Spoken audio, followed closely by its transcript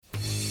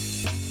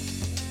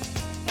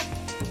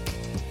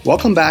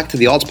Welcome back to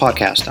the Alts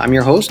Podcast. I'm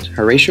your host,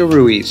 Horatio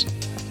Ruiz.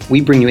 We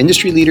bring you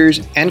industry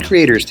leaders and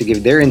creators to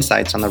give their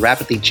insights on the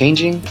rapidly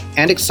changing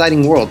and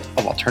exciting world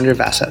of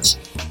alternative assets.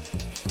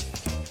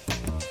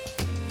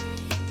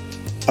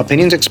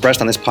 Opinions expressed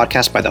on this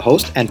podcast by the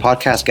host and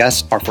podcast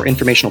guests are for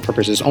informational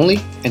purposes only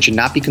and should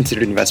not be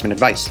considered investment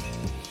advice.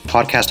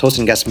 Podcast hosts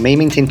and guests may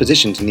maintain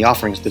positions in the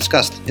offerings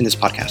discussed in this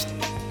podcast.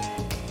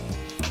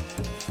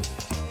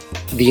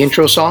 The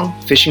intro song,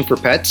 Fishing for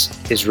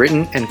Pets, is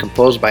written and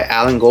composed by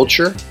Alan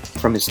Goldshire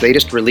from his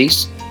latest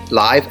release,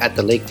 Live at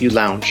the Lakeview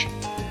Lounge.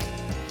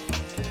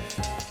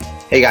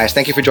 Hey guys,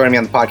 thank you for joining me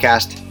on the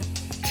podcast.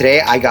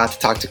 Today I got to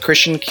talk to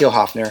Christian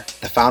Kielhofner,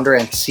 the founder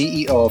and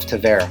CEO of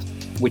Tavera,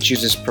 which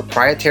uses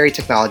proprietary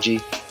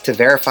technology to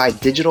verify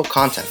digital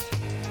content.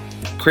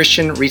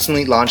 Christian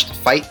recently launched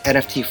Fight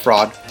NFT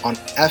Fraud on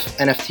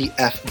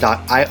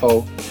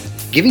fnftf.io,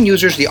 giving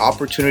users the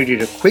opportunity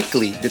to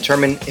quickly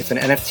determine if an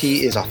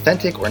NFT is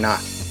authentic or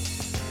not.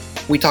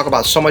 We talk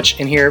about so much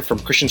in here, from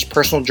Christian's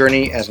personal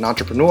journey as an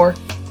entrepreneur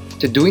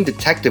to doing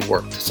detective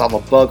work to solve a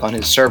bug on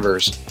his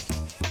servers,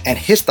 and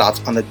his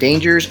thoughts on the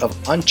dangers of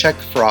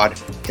unchecked fraud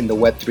in the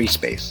Web3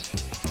 space.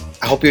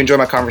 I hope you enjoy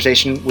my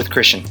conversation with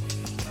Christian.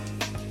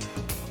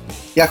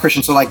 Yeah,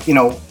 Christian, so I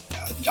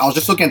was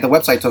just looking at the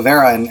website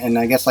Tavera, and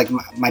I guess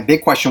my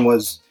big question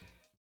was,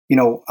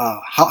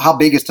 how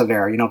big is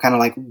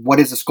Tavera? What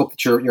is the scope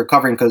that you're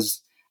covering?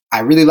 Because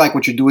I really like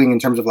what you're doing in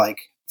terms of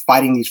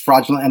fighting these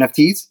fraudulent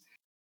NFTs.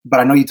 But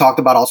I know you talked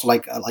about also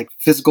like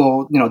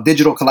physical,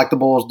 digital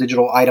collectibles,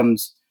 digital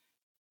items,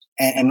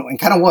 and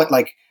kind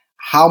of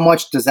how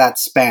much does that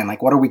span?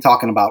 What are we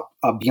talking about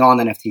beyond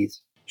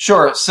NFTs?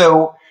 Sure.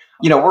 So,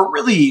 we're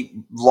really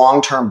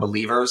long-term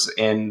believers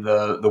in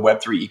the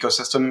Web3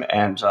 ecosystem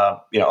and,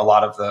 a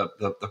lot of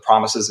the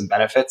promises and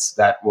benefits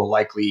that will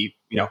likely,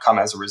 come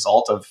as a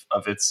result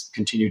of its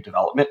continued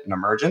development and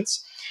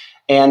emergence.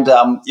 And,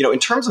 in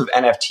terms of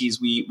NFTs,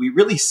 we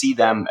really see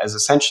them as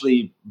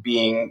essentially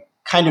being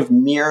kind of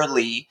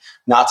merely,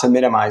 not to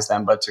minimize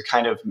them, but to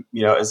kind of,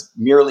 as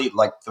merely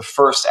like the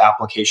first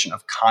application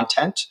of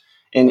content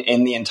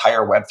in the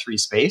entire Web3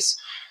 space.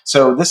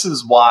 So this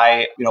is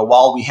why,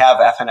 while we have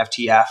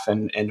FNFTF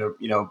and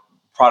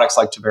products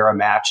like Tavera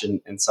Match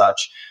and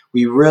such,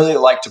 we really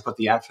like to put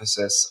the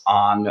emphasis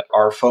on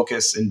our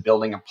focus in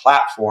building a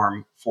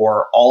platform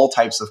for all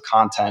types of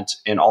content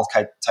and all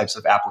types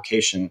of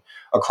application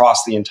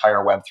across the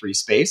entire Web3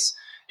 space,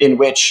 in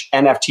which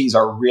NFTs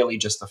are really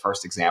just the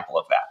first example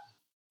of that.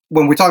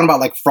 When we're talking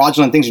about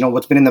fraudulent things,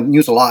 what's been in the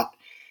news a lot,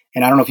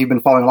 and I don't know if you've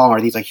been following along, are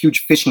these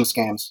huge phishing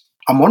scams.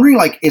 I'm wondering,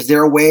 is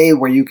there a way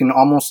where you can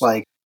almost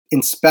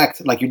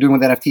inspect, like you're doing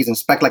with NFTs,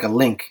 inspect a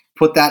link,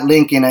 put that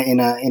link in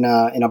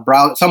a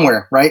browser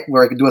somewhere, right?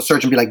 Where I could do a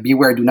search and be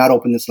beware, do not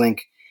open this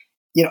link.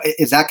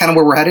 Is that kind of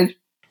where we're headed?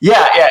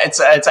 Yeah.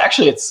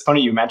 It's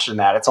funny you mentioned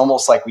that. It's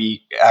almost like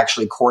we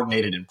actually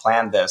coordinated and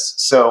planned this.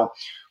 So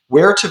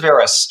where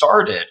Tavera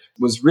started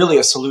was really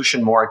a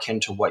solution more akin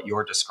to what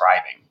you're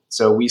describing.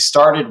 So we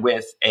started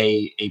with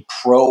a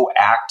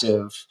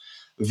proactive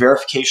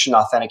verification,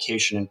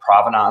 authentication, and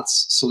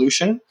provenance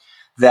solution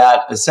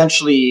that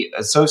essentially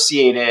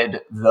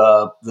associated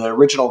the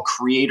original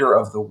creator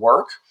of the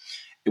work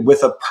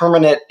with a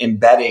permanent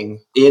embedding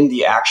in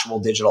the actual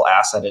digital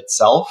asset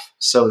itself,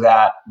 so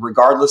that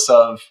regardless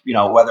of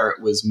whether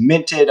it was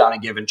minted on a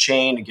given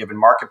chain, a given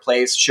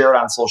marketplace, shared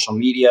on social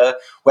media,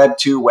 Web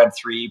 2, Web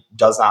 3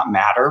 does not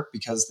matter,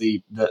 because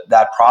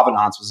that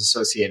provenance was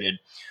associated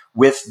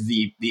with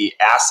the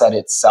asset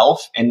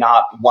itself and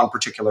not one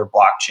particular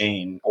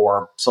blockchain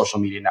or social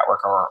media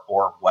network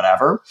or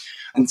whatever.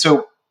 And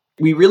so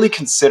we really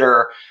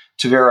consider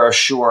Tavera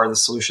Assure, the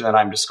solution that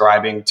I'm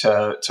describing,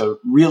 to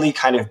really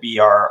kind of be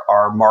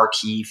our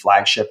marquee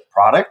flagship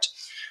product.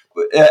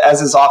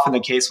 As is often the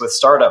case with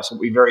startups, what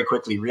we very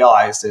quickly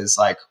realized is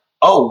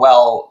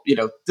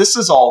this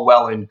is all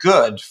well and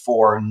good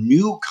for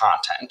new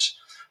content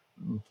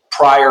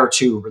prior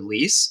to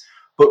release.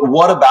 But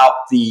what about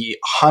the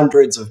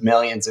hundreds of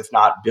millions, if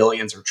not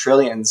billions or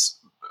trillions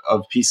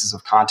of pieces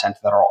of content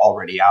that are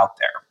already out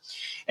there?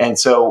 And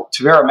so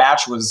Tavera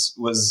Match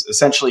was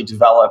essentially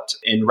developed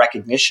in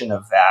recognition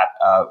of that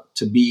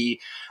to be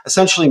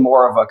essentially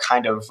more of a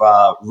kind of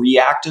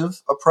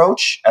reactive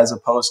approach as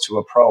opposed to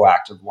a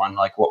proactive one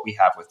like what we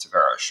have with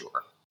Tavera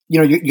Assure.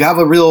 You have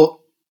a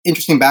real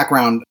interesting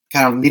background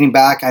kind of leading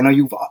back. I know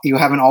you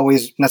haven't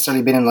always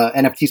necessarily been in the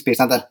NFT space,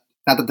 not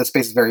that the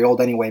space is very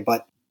old anyway,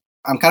 but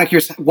I'm kind of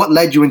curious, what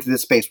led you into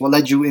this space? What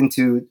led you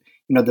into,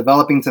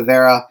 developing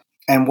Tavera?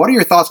 And what are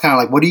your thoughts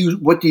what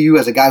do you,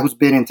 as a guy who's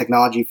been in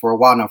technology for a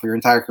while now, for your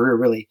entire career,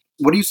 really,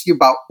 what do you see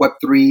about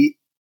Web3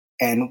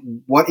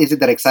 and what is it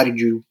that excited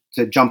you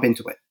to jump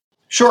into it?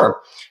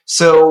 Sure.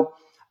 So,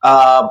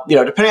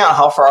 depending on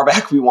how far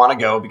back we want to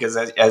go, because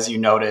as you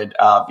noted,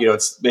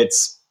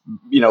 it's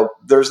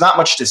there's not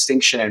much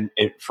distinction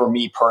for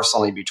me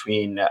personally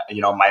between,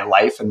 my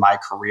life and my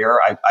career.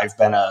 I've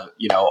been a,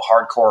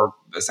 hardcore,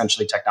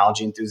 essentially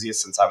technology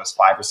enthusiast since I was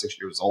 5 or 6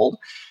 years old.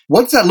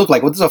 What does that look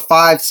like? What does a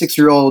 5,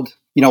 6-year-old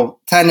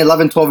 10,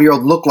 11,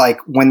 12-year-old look like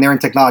when they're in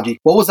technology.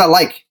 What was that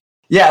like?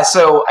 Yeah,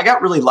 so I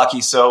got really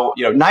lucky. So,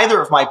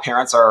 neither of my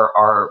parents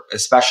are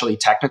especially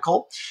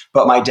technical,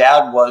 but my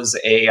dad was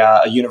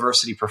a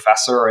university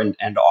professor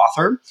and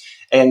author.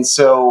 And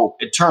so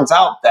it turns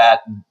out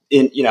that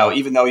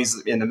even though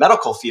he's in the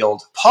medical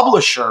field,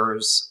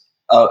 publishers,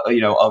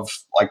 of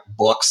like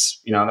books,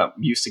 that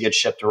used to get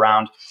shipped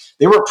around,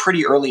 they were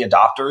pretty early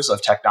adopters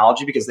of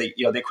technology because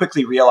they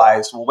quickly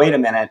realized, well, wait a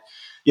minute.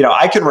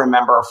 I can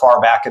remember far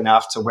back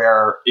enough to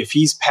where if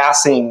he's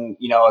passing,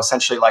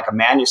 essentially like a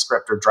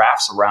manuscript or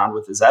drafts around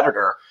with his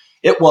editor,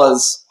 it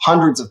was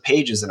hundreds of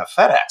pages in a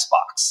FedEx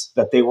box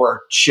that they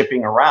were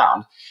shipping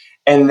around.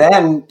 And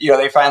then,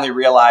 they finally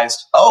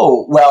realized,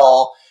 oh,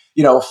 well,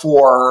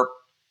 for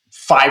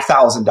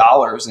 $5,000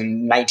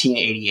 in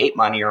 1988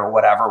 money or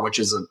whatever, which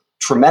is a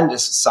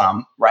tremendous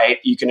sum, right?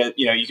 You can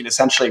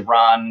essentially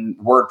run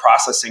word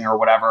processing or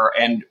whatever.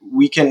 And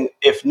we can,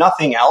 if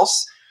nothing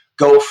else,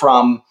 go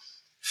from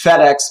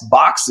FedEx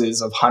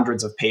boxes of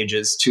hundreds of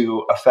pages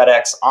to a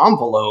FedEx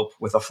envelope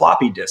with a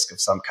floppy disk of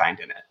some kind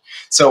in it.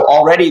 So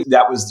already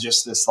that was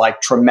just this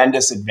like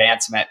tremendous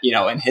advancement,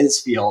 in his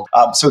field.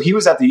 So he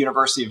was at the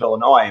University of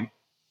Illinois,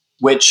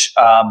 which,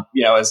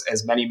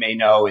 as many may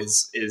know,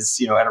 is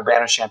at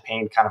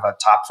Urbana-Champaign, kind of a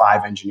top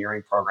 5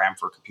 engineering program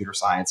for computer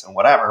science and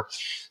whatever.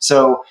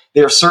 So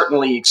they're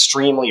certainly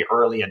extremely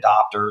early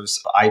adopters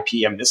of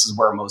IP. I mean, this is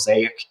where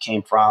Mosaic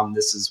came from.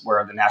 This is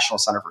where the National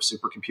Center for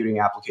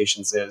Supercomputing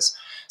Applications is.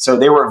 So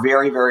they were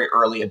very, very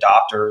early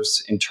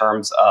adopters in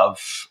terms of,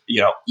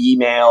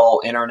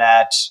 email,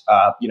 internet,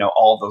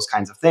 all of those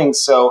kinds of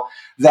things. So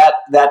that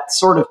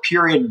sort of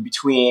period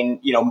between,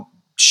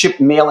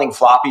 mailing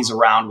floppies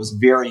around was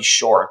very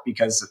short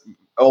because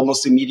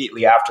almost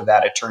immediately after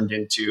that, it turned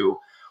into,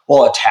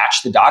 well,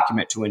 attach the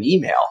document to an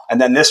email.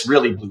 And then this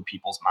really blew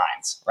people's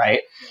minds,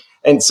 right?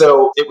 And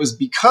so it was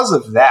because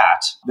of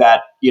that,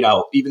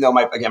 even though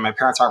my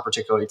parents aren't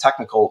particularly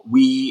technical,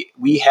 we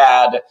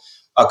had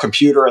a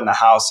computer in the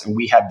house and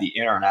we had the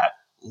internet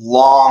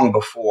long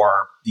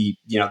before the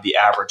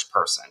average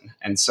person.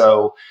 And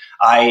so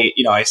I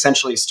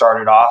essentially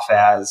started off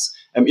as,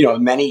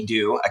 many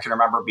do. I can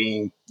remember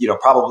being,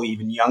 probably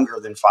even younger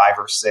than 5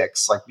 or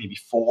 6, like maybe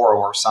 4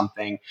 or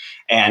something.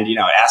 And,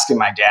 asking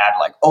my dad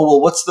like, oh,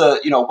 well, what's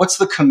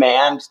the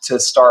command to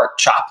start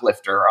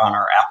Choplifter on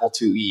our Apple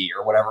IIe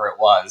or whatever it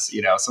was,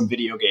 some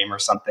video game or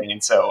something.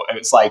 And so it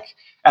was like,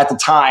 at the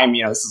time,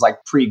 this is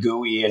like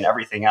pre-GUI and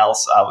everything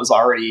else, was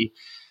already,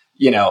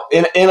 in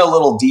a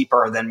little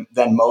deeper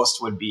than most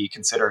would be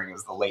considering it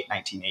was the late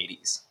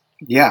 1980s.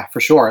 Yeah, for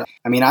sure.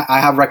 I mean,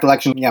 I have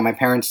recollection. Yeah, my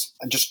parents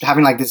just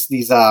having like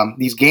these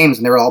games,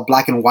 and they were all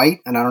black and white.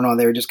 And I don't know,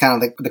 they were just kind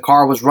of like the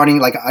car was running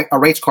like a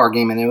race car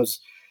game, and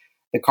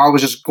the car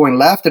was just going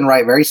left and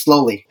right very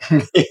slowly.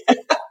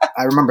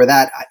 I remember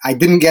that. I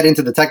didn't get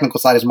into the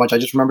technical side as much. I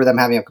just remember them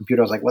having a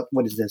computer. I was like,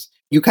 what is this?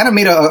 You kind of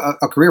made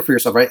a career for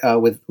yourself, right?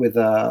 With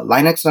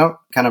Linux, no?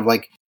 Kind of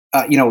like.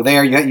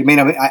 There you made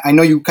I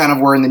know you kind of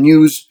were in the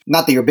news.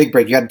 Not that you're big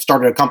break, you had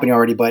started a company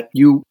already, but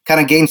you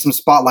kind of gained some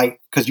spotlight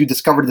because you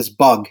discovered this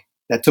bug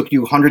that took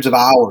you hundreds of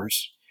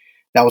hours.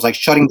 That was like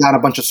shutting down a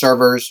bunch of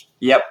servers.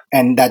 Yep.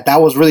 And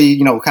that was really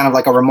kind of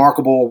like a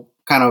remarkable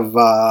kind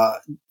of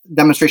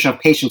demonstration of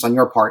patience on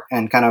your part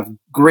and kind of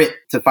grit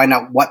to find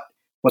out what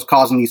was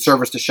causing these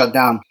servers to shut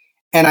down.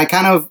 And I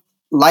kind of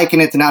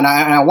liken it to now, and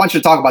I want you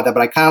to talk about that,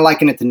 but I kind of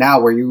liken it to now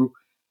where you're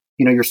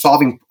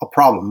solving a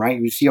problem, right?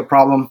 You see a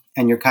problem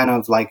and you're kind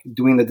of like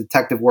doing the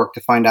detective work to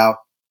find out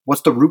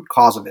what's the root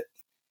cause of it.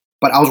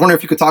 But I was wondering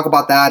if you could talk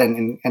about that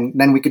and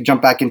then we could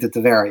jump back into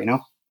Tavera,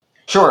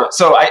 Sure.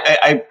 So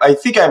I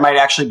think I might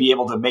actually be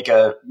able to make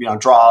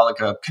draw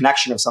like a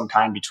connection of some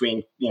kind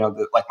between,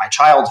 like my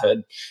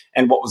childhood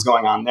and what was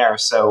going on there.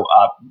 So,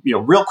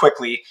 real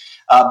quickly,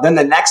 then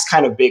the next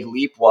kind of big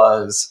leap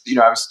was,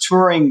 I was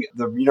touring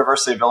the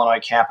University of Illinois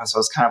campus. I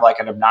was kind of like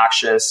an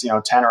obnoxious, 10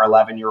 or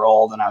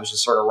 11-year-old, and I was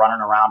just sort of running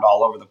around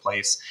all over the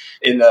place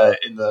in the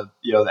the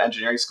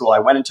engineering school. I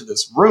went into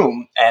this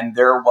room and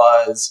there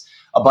was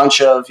a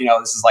bunch of,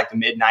 this is like the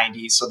mid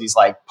 90s. So these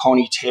like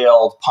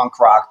ponytailed punk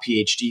rock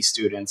PhD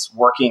students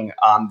working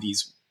on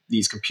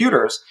these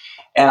computers.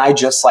 And I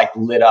just like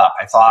lit up.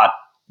 I thought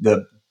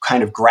the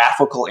kind of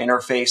graphical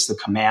interface, the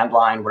command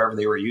line, whatever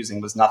they were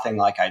using was nothing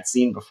like I'd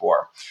seen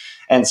before.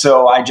 And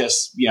so I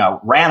just,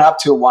 ran up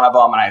to one of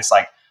them and I was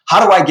like,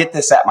 how do I get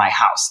this at my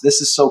house? This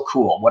is so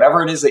cool.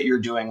 Whatever it is that you're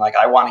doing, like,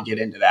 I want to get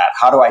into that.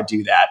 How do I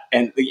do that?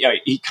 And,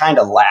 he kind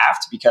of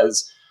laughed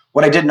because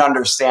what I didn't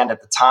understand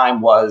at the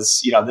time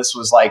was, this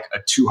was like a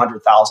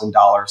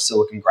 $200,000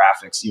 Silicon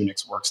Graphics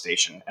Unix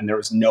workstation, and there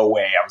was no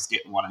way I was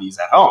getting one of these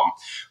at home.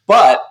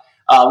 But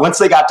once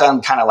they got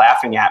done kind of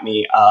laughing at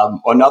me,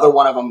 another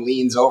one of them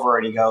leans over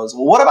and he goes,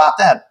 well, what about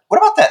that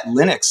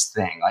Linux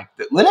thing? Like,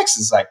 Linux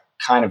is like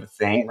kind of a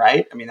thing,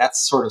 right? I mean,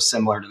 that's sort of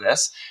similar to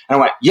this. And I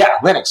went, yeah,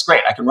 Linux,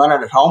 great. I can run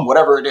it at home,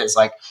 whatever it is.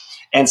 Like,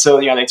 and so,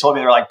 they told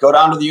me, they're like, go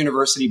down to the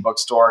university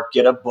bookstore,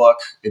 get a book.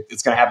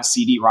 It's going to have a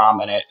CD-ROM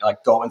in it.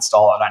 Like, go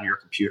install it on your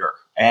computer.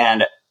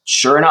 And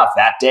sure enough,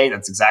 that day,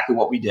 that's exactly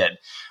what we did.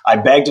 I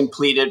begged and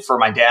pleaded for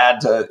my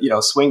dad to,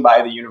 swing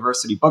by the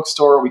university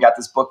bookstore. We got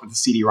this book with the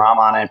CD-ROM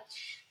on it.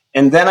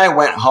 And then I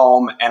went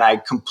home and I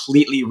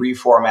completely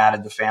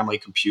reformatted the family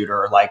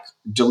computer, like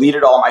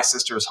deleted all my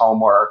sister's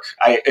homework.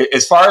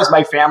 As far as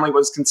my family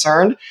was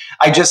concerned,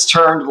 I just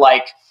turned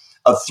like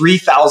a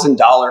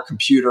 $3,000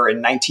 computer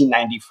in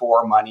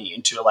 1994 money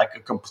into like a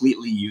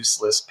completely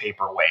useless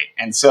paperweight.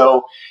 And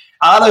so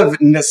out of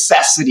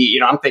necessity,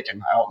 I'm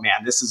thinking, oh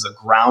man, this is a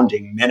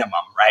grounding minimum,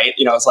 right?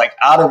 It's like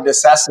out of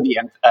necessity,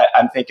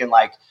 I'm thinking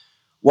like,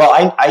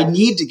 well, I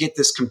need to get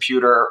this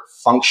computer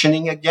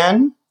functioning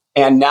again.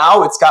 And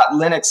now it's got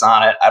Linux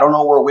on it. I don't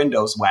know where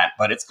Windows went,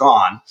 but it's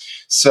gone.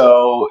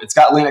 So it's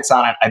got Linux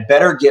on it. I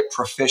better get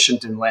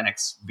proficient in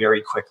Linux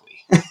very quickly.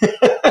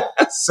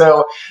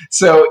 So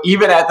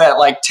even at that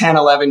like 10,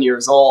 11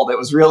 years old, it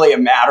was really a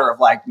matter of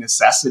like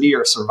necessity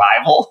or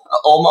survival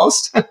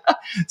almost.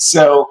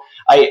 So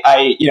I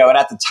and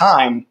at the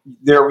time,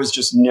 there was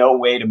just no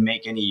way to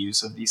make any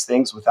use of these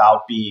things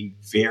without being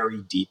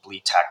very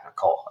deeply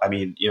technical. I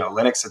mean,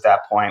 Linux at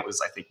that point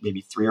was, I think,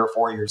 maybe 3 or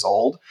 4 years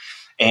old.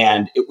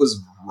 And it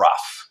was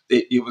rough.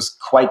 It was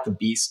quite the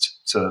beast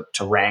to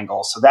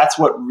wrangle. So that's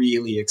what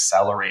really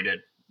accelerated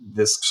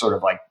this sort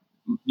of like,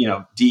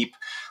 deep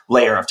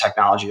layer of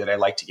technology that I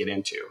like to get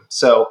into.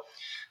 So,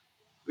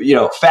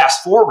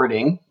 fast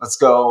forwarding, let's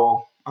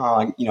go,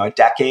 a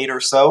decade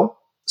or so.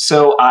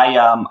 So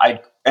I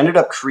ended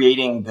up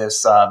creating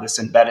this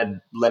embedded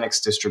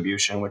Linux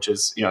distribution, which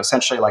is,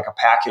 essentially like a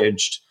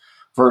packaged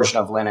version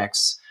of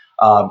Linux.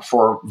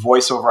 For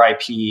voice over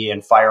IP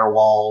and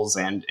firewalls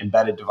and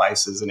embedded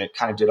devices. And it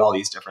kind of did all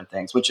these different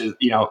things, which is,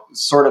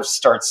 sort of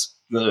starts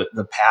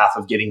the path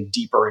of getting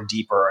deeper and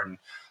deeper and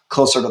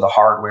closer to the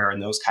hardware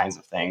and those kinds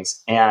of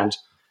things. And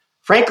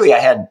frankly, I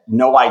had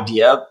no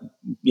idea,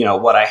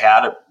 what I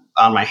had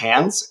on my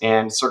hands.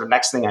 And sort of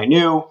next thing I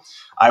knew,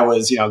 I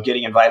was,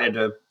 getting invited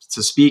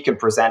to speak and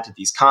present at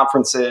these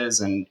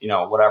conferences and,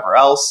 whatever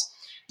else.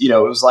 It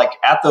was like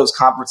at those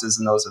conferences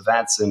and those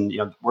events, and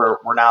we're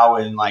now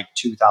in like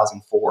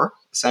 2004.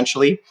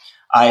 Essentially,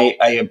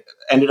 I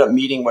ended up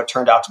meeting what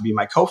turned out to be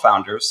my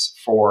co-founders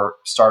for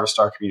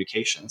Star2Star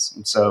Communications,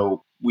 and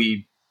so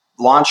we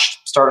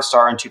launched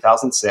Star2Star in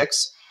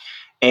 2006,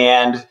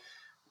 and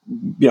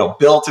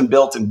built and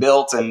built and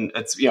built, and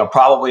it's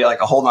probably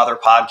like a whole nother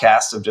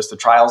podcast of just the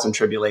trials and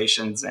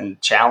tribulations and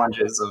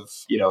challenges of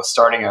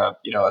starting a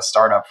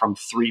startup from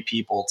 3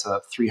 people to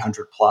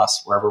 300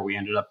 plus, wherever we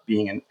ended up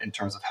being in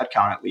terms of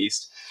headcount at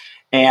least.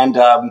 And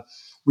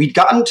we'd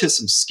gotten to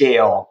some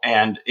scale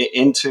and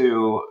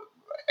into,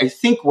 I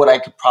think, what I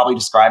could probably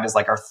describe as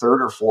like our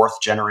 3rd or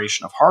 4th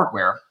generation of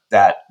hardware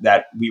that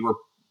we were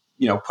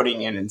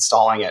putting in,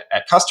 installing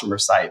at customer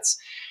sites.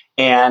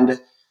 And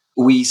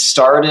we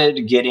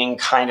started getting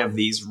kind of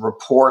these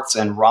reports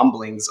and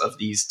rumblings of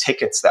these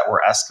tickets that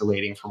were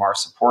escalating from our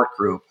support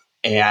group.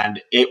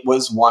 And it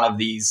was one of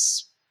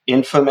these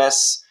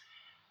infamous,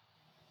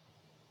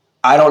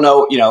 I don't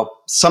know,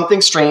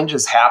 something strange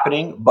is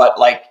happening, but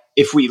like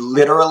if we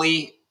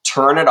literally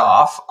turn it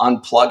off,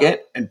 unplug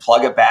it, and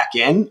plug it back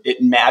in,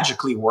 it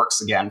magically works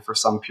again for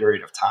some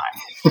period of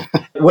time.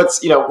 What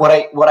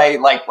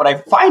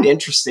I find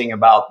interesting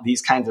about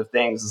these kinds of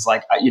things is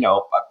like,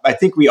 I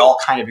think we all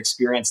kind of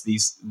experience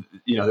these,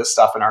 this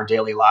stuff in our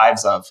daily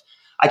lives of,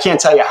 I can't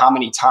tell you how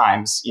many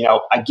times,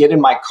 I get in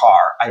my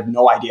car, I have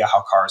no idea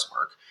how cars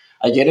work.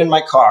 I get in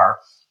my car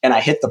and I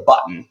hit the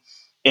button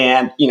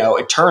and,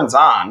 it turns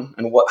on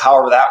and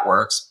however that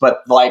works.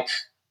 But like,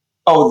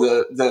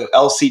 the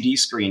LCD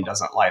screen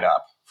doesn't light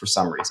up for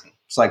some reason.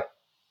 It's like,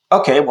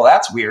 okay, well,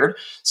 that's weird.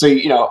 So,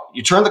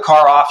 you turn the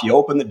car off, you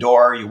open the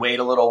door, you wait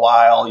a little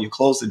while, you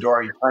close the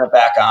door, you turn it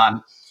back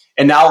on.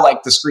 And now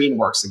like the screen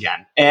works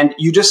again. And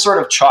you just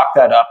sort of chalk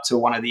that up to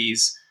one of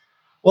these,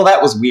 well,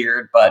 that was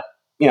weird, but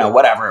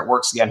whatever, it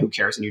works again. Who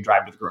cares? And you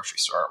drive to the grocery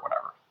store or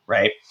whatever.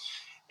 Right.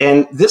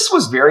 And this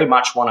was very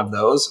much one of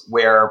those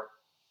where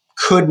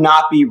could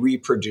not be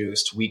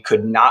reproduced. We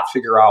could not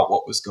figure out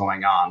what was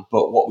going on.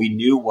 But what we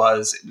knew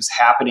was it was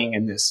happening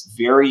in this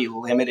very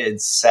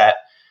limited set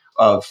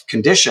of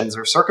conditions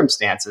or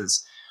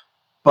circumstances.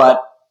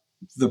 But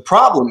the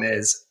problem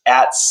is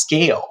at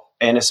scale,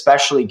 and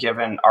especially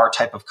given our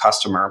type of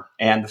customer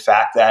and the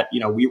fact that,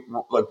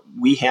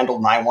 we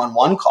handle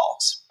 911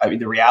 calls. I mean,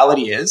 the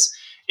reality is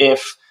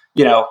if,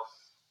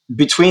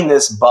 between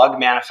this bug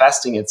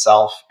manifesting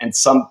itself and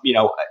some,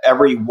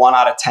 every 1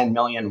 out of 10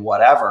 million,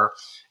 whatever,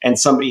 and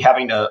somebody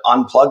having to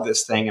unplug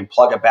this thing and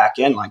plug it back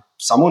in, like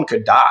someone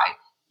could die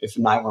if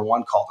a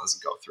 911 call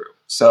doesn't go through.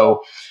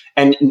 So,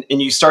 and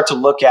you start to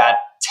look at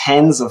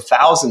tens of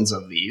thousands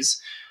of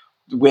these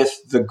with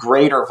the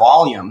greater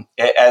volume,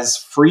 as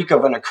freak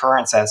of an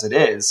occurrence as it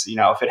is,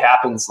 if it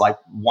happens like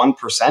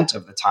 1%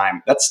 of the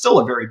time, that's still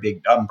a very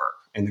big number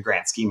in the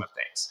grand scheme of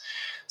things.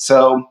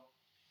 So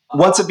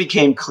once it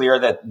became clear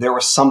that there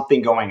was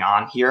something going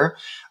on here,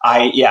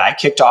 I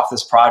kicked off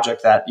this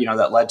project that,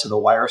 that led to the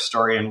Wire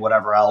story and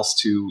whatever else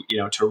to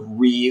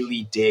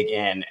really dig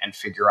in and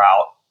figure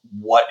out,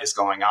 what is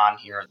going on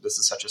here? This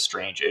is such a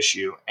strange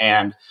issue.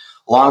 And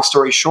long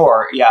story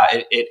short,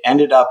 it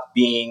ended up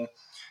being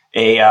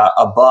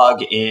a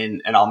bug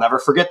in, and I'll never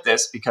forget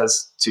this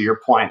because to your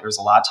point, there's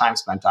a lot of time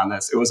spent on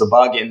this. It was a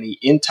bug in the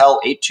Intel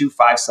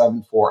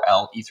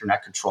 82574L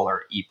Ethernet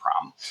controller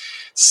EEPROM.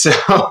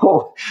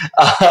 So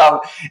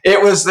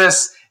it was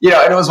this,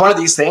 and it was one of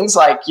these things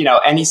like,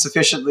 any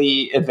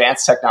sufficiently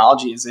advanced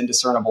technology is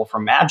indiscernible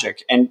from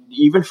magic. And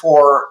even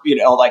for,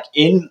 like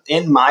in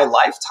my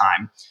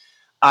lifetime,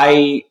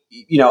 I'd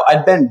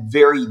been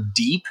very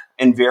deep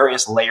in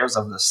various layers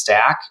of the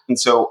stack. And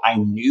so I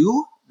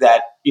knew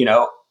that,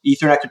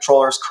 Ethernet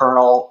controllers,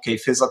 kernel,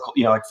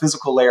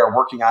 physical layer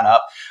working on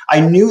up. I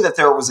knew that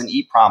there was an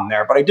EEPROM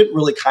there, but I didn't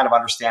really kind of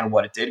understand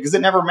what it did because it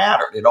never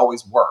mattered. It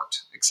always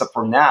worked, except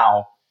for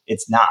now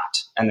it's not.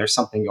 And there's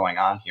something going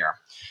on here.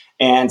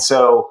 And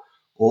so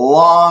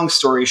long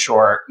story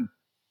short,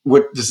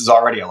 this is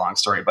already a long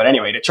story, but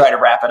anyway, to try to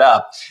wrap it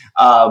up,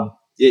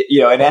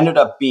 it ended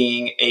up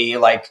being a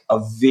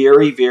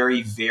very,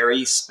 very,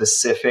 very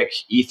specific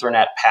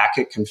Ethernet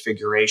packet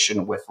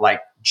configuration with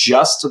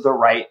just the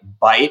right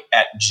byte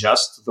at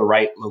just the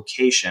right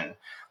location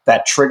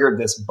that triggered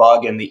this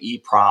bug in the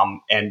EEPROM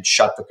and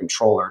shut the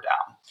controller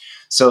down.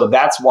 So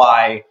that's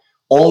why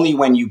only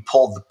when you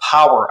pulled the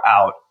power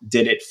out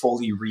did it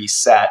fully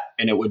reset,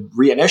 and it would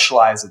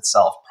reinitialize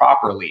itself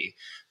properly.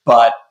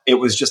 But it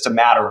was just a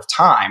matter of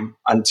time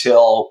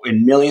until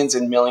in millions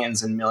and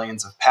millions and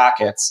millions of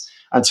packets,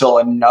 until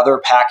another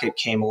packet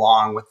came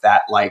along with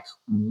that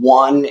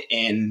one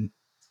in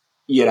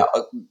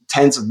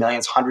tens of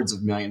millions, hundreds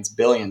of millions,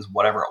 billions,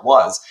 whatever it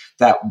was,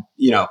 that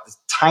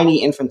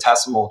tiny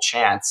infinitesimal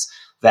chance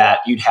that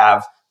you'd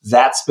have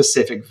that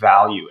specific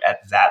value at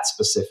that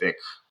specific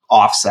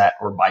offset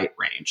or byte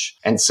range.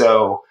 And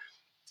so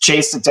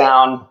chased it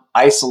down,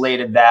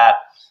 isolated that,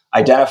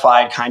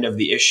 identified kind of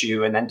the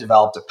issue, and then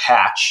developed a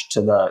patch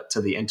to the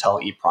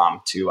Intel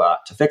EEPROM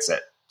to fix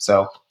it.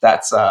 So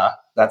that's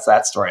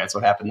that story. That's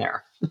what happened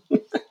there.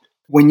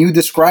 When you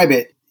describe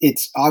it,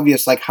 it's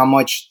obvious how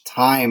much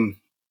time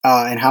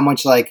and how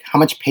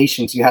much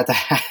patience you had to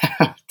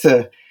have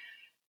to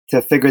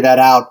figure that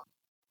out.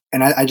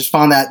 And I just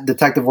found that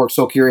detective work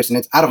so curious, and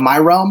it's out of my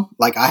realm.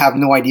 I have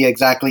no idea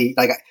exactly.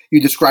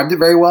 You described it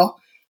very well,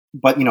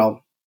 but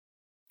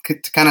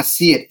to kind of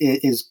see it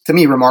is to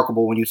me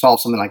remarkable when you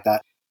solve something like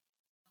that.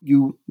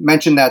 You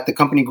mentioned that the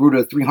company grew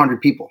to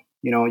 300 people.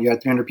 You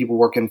had 300 people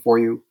working for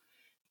you.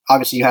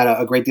 Obviously, you had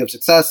a great deal of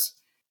success.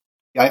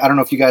 I don't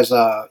know if you guys,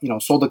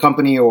 sold the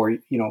company or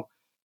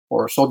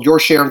sold your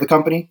share of the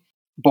company.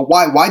 But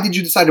why did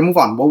you decide to move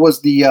on? What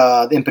was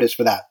the impetus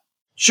for that?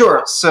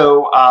 Sure.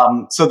 So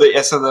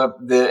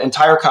the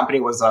entire company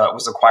was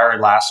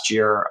acquired last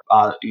year.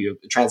 The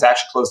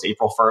transaction closed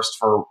April 1st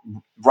for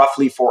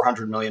roughly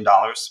 $400 million,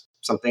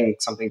 something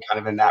kind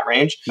of in that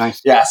range.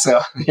 Nice. Yeah.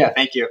 So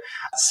thank you.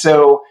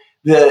 So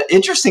the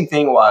interesting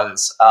thing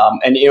was,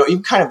 and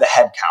even kind of the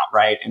head count,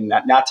 right? And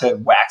not to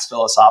wax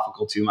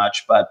philosophical too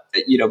much, but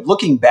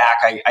looking back,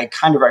 I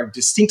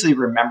distinctly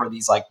remember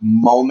these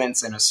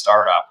moments in a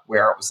startup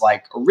where it was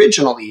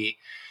originally,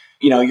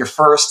 your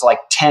first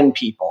 10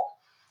 people.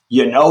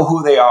 You know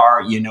who they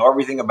are. You know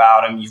everything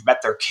about them. You've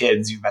met their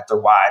kids. You've met their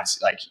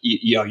wives.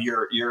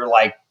 You're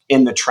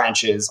in the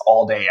trenches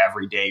all day,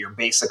 every day. You're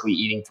basically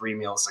eating 3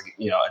 meals,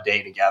 a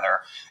day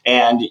together.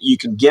 And you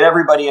can get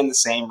everybody in the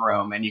same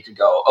room, and you could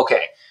go,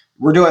 okay,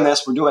 we're doing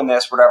this,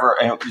 whatever.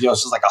 And it's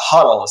just like a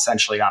huddle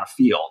essentially on a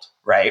field,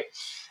 right?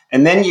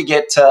 And then you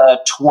get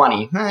to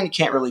 20, you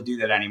can't really do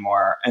that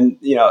anymore. And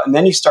and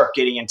then you start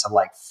getting into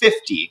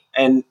 50,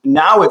 and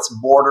now it's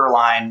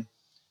borderline.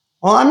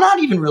 Well, I'm not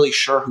even really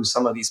sure who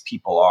some of these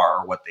people are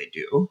or what they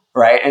do,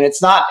 right? And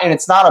it's not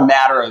a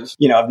matter of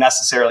of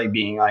necessarily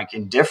being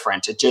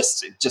indifferent. It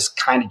just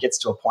kind of gets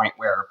to a point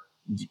where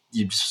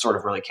you just sort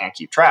of really can't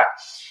keep track.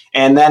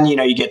 And then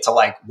you get to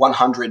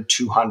 100,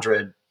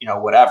 200,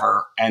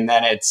 whatever, and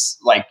then it's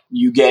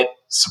you get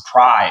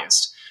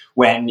surprised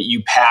when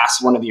you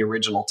pass one of the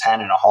original 10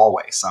 in a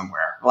hallway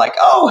somewhere.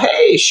 Oh,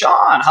 hey,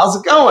 Sean, how's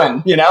it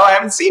going? I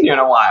haven't seen you in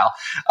a while.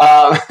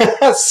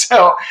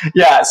 So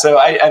as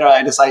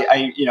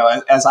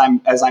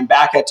I'm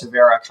back at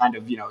Tavera, kind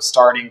of,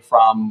 starting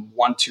from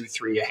 1, 2,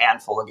 3, a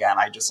handful again,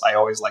 I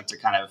always like to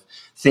kind of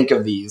think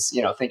of these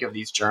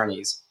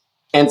journeys.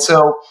 And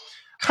so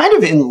kind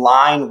of in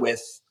line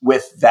with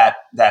that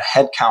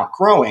headcount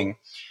growing,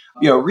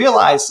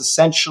 realized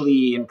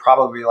essentially in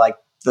probably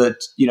the,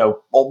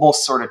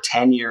 almost sort of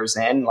 10 years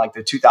in,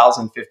 the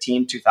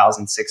 2015,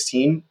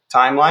 2016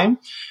 timeline,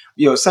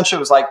 essentially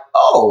was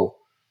oh,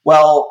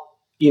 well,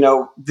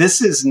 this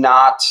is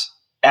not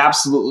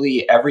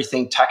absolutely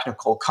everything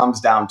technical comes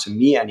down to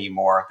me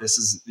anymore. This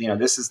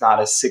is not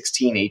a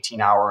 16,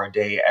 18 hour a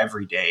day,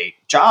 everyday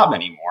job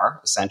anymore,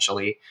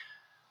 essentially.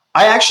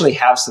 I actually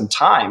have some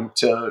time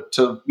to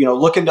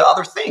look into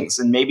other things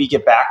and maybe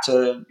get back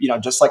to,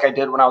 just like I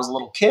did when I was a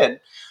little kid,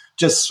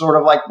 just sort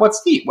of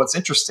what's neat, what's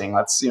interesting.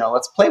 Let's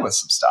play with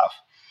some stuff.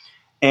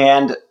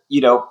 And,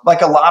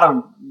 like a lot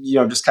of,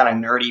 just kind of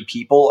nerdy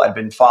people, I've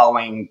been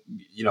following,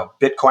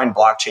 Bitcoin,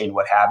 blockchain,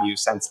 what have you,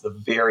 since the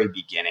very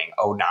beginning,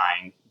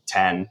 '09,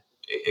 10,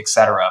 et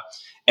cetera.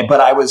 But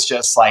I was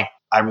just like,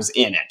 I was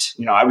in it.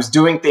 I was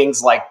doing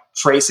things like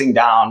tracing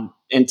down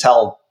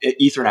Intel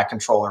Ethernet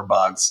controller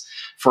bugs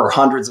for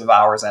hundreds of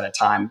hours at a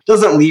time.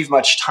 Doesn't leave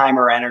much time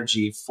or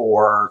energy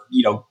for,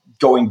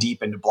 going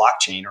deep into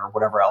blockchain or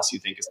whatever else you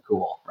think is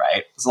cool,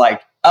 right? It's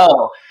like,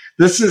 oh,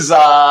 this is, like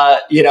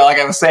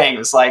I was saying,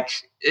 it's like,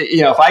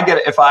 if I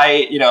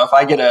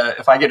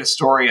get a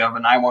story of a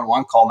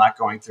 911 call not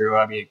going through,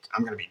 I mean,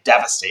 I'm going to be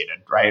devastated,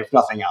 right? If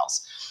nothing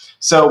else.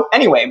 So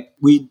anyway,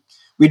 we'd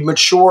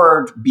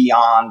matured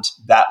beyond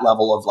that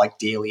level of like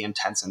daily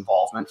intense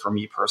involvement for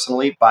me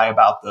personally by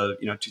about the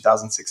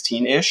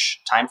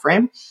 2016-ish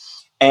timeframe.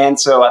 And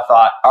so I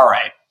thought, all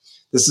right,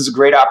 this is a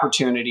great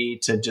opportunity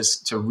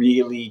to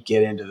really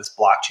get into this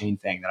blockchain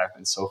thing that I've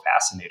been so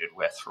fascinated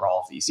with for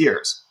all of these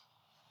years.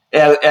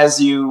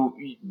 As you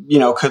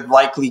could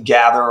likely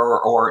gather,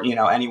 or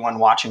anyone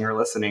watching or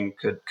listening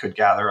could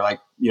gather, like,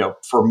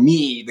 for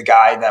me, the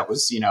guy that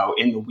was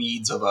in the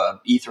weeds of a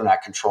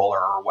Ethernet controller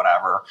or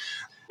whatever,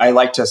 I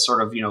like to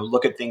sort of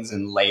look at things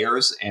in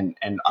layers and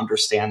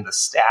understand the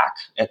stack,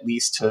 at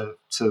least to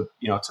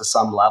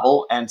some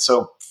level. And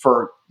so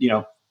for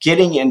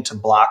getting into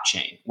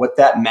blockchain, what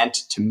that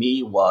meant to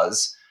me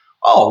was,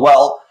 oh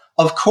well,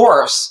 of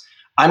course,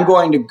 I'm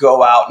going to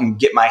go out and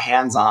get my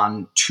hands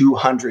on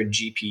 200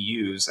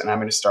 GPUs, and I'm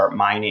going to start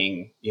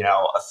mining,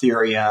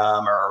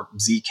 Ethereum or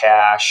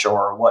Zcash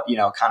or what,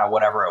 kind of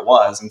whatever it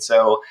was. And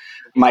so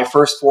my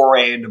first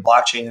foray into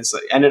blockchain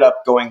ended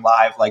up going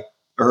live like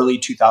early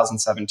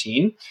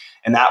 2017.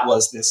 And that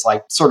was this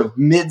like sort of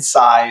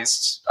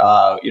mid-sized,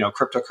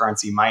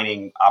 cryptocurrency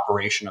mining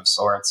operation of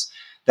sorts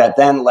that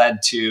then led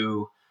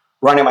to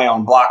running my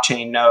own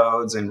blockchain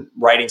nodes and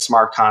writing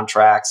smart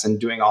contracts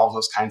and doing all of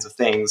those kinds of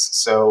things.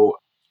 So,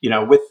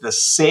 with the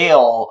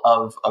sale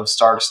of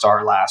Star to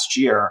Star last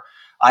year,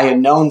 I had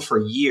known for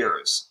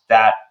years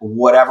that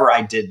whatever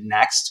I did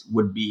next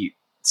would be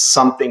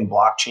something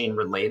blockchain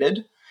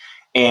related.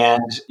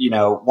 And,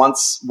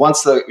 once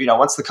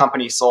the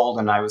company sold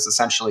and I was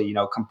essentially,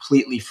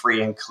 completely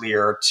free and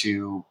clear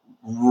to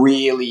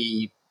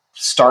really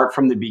start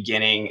from the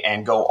beginning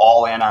and go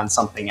all in on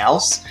something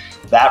else,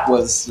 that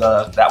was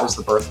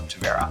the birth of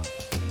Tavera.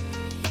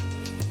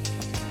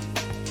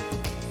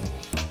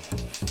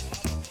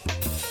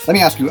 Let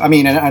me ask you, I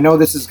mean, and I know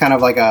this is kind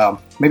of like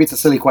maybe it's a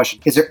silly question.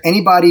 Is there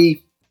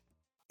anybody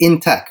in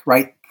tech,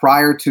 right,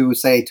 prior to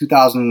say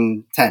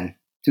 2010,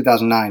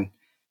 2009,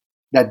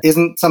 that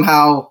isn't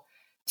somehow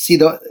see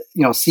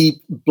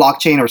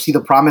blockchain or see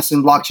the promise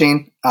in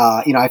blockchain?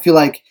 I feel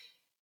like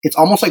it's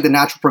almost like the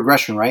natural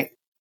progression, right?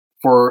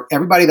 For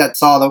everybody that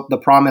saw the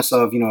promise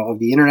of of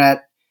the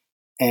internet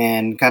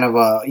and kind of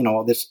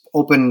this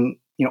open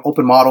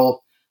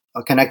model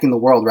connecting the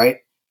world, right?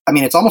 I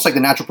mean, it's almost like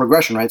the natural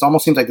progression, right? It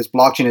almost seems like this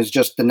blockchain is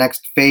just the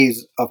next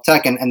phase of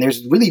tech, and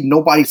there's really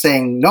nobody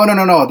saying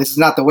no, this is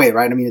not the way,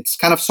 right? I mean, it's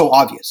kind of so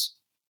obvious.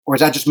 Or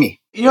is that just me?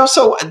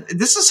 So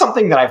this is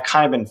something that I've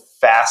kind of been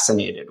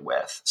fascinated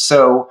with.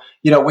 So,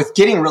 with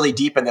getting really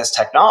deep in this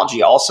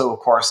technology, also, of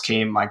course,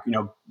 came like,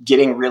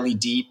 getting really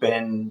deep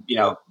in,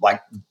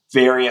 like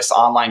various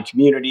online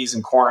communities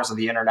and corners of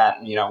the internet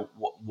and,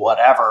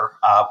 whatever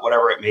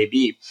it may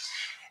be.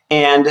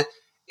 And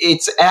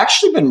it's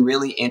actually been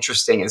really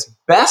interesting, as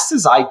best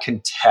as I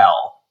can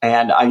tell.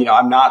 And,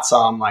 I'm not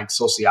some like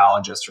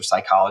sociologist or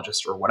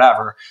psychologist or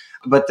whatever,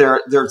 but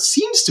there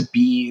seems to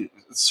be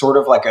sort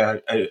of like an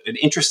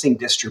interesting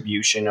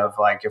distribution of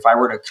like, if I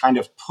were to kind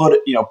of put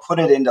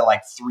it into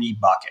like three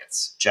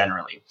buckets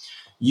generally,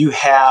 you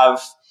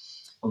have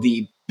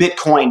the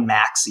Bitcoin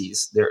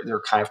maxis.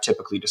 They're kind of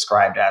typically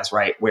described as,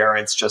 right, where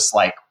it's just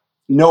like,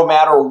 no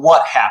matter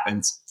what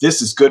happens,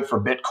 this is good for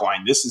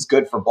Bitcoin. This is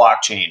good for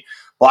blockchain.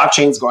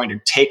 Blockchain is going to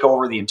take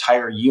over the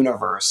entire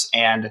universe.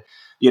 And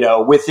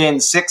within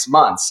 6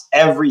 months,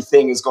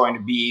 everything is going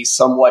to be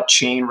somewhat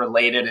chain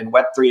related, and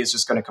Web3 is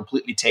just going to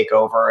completely take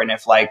over. And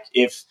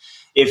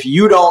if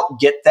you don't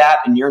get that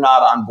and you're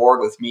not on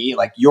board with me,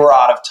 like, you're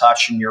out of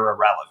touch and you're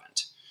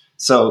irrelevant.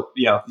 So,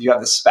 you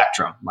have the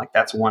spectrum, like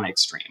that's one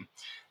extreme.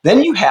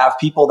 Then you have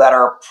people that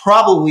are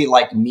probably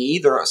like me.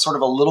 They're sort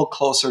of a little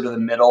closer to the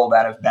middle,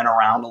 that have been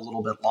around a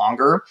little bit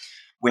longer,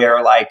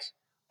 where like,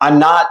 I'm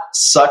not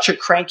such a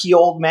cranky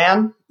old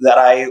man that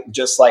I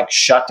just like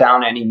shut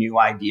down any new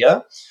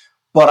idea,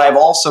 but I've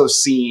also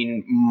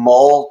seen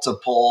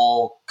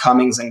multiple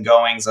comings and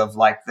goings of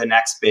like the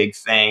next big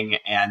thing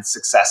and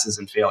successes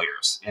and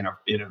failures in a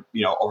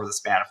over the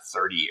span of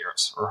 30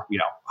 years or,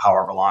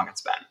 however long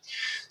it's been.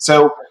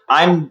 So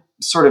I'm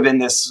sort of in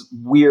this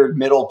weird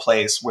middle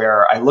place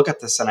where I look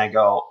at this and I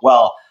go,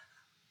 well,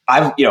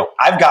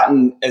 I've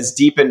gotten as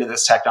deep into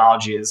this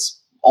technology as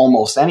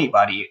almost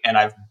anybody, and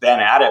I've been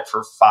at it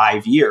for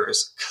 5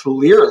 years.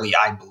 Clearly,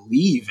 I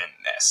believe in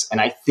this, and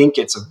I think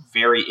it's a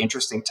very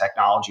interesting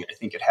technology. I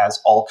think it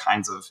has all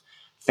kinds of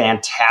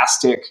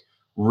fantastic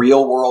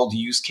real world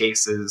use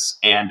cases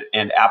and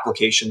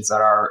applications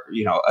that are,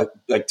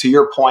 like to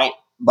your point,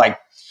 like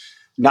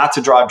not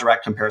to draw a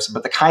direct comparison,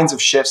 but the kinds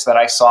of shifts that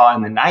I saw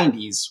in the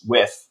 90s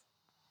with,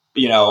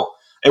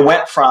 it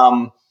went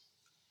from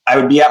I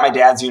would be at my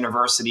dad's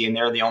university and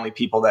they're the only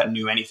people that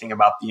knew anything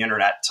about the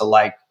internet to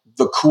like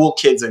the cool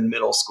kids in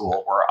middle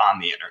school were on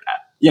the internet.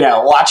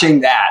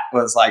 Watching that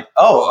was like,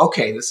 oh,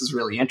 okay, this is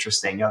really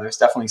interesting. There's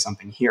definitely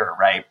something here,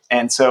 right?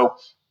 And so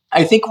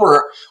I think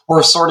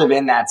we're sort of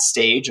in that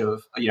stage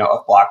of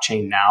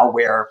blockchain now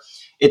where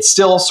it's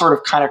still sort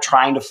of kind of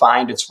trying to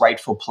find its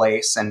rightful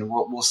place, and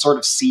we'll sort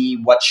of see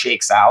what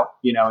shakes out,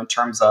 in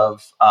terms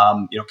of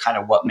kind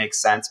of what makes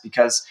sense,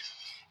 because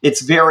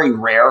it's very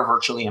rare,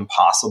 virtually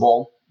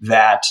impossible,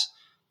 that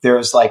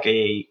there's like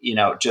a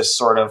just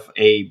sort of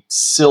a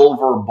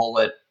silver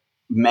bullet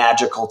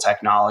magical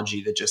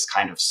technology that just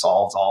kind of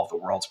solves all of the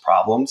world's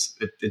problems.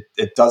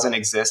 It doesn't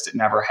exist. It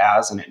never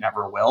has, and it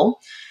never will.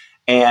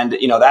 And,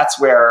 that's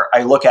where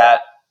I look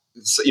at,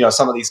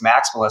 some of these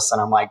maximalists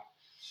and I'm like,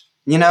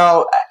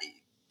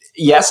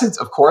 yes,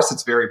 of course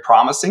it's very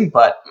promising,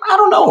 but I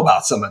don't know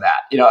about some of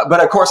that,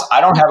 but of course I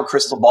don't have a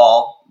crystal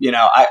ball.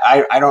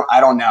 I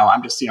don't know.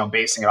 I'm just,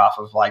 basing it off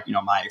of like,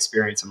 my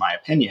experience and my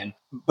opinion.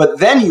 But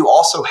then you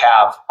also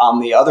have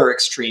on the other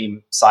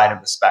extreme side of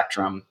the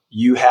spectrum,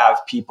 you have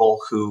people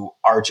who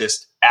are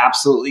just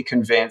absolutely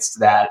convinced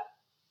that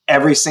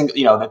every single,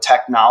 the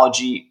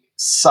technology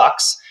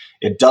sucks.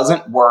 It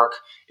doesn't work.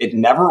 It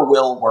never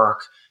will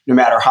work. No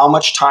matter how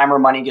much time or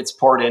money gets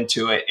poured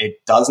into it,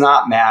 it does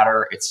not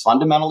matter. It's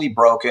fundamentally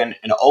broken.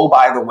 And oh,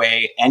 by the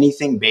way,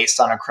 anything based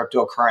on a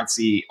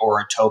cryptocurrency or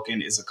a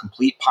token is a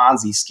complete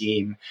Ponzi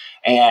scheme,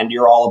 and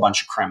you're all a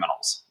bunch of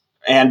criminals.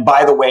 And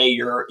by the way,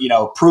 you're,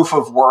 proof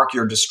of work,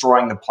 you're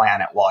destroying the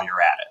planet while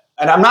you're at it.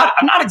 And I'm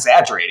not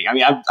exaggerating. I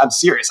mean, I'm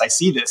serious. I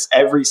see this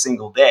every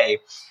single day.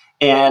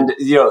 And,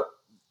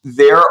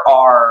 there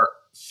are,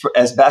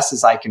 as best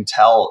as I can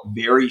tell,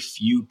 very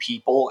few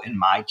people in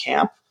my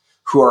camp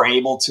who are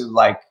able to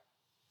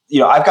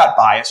I've got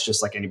bias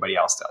just like anybody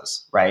else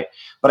does, right?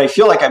 But I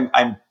feel like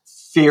I'm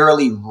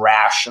fairly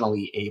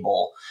rationally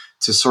able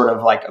to sort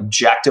of like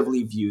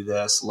objectively view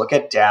this, look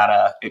at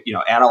data,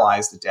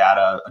 analyze the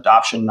data,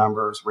 adoption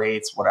numbers,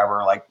 rates,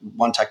 whatever, like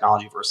one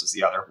technology versus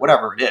the other,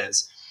 whatever it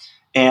is.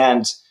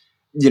 And,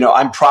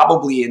 I'm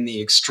probably in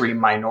the extreme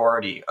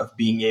minority of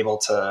being able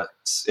to,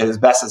 as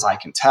best as I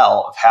can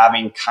tell, of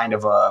having kind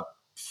of a,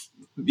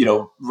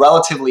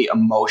 relatively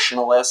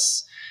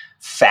emotionless,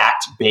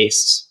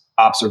 fact-based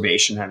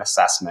observation and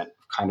assessment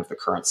of kind of the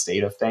current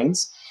state of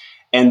things.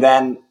 And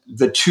then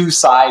the two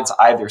sides,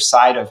 either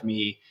side of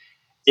me,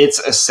 it's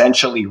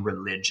essentially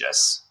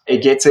religious.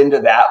 It gets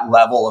into that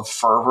level of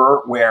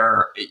fervor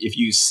where if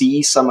you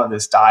see some of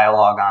this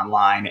dialogue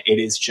online, it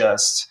is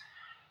just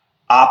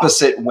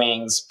opposite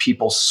wings,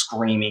 people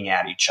screaming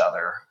at each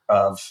other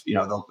of,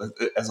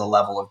 as a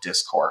level of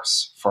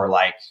discourse for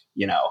like,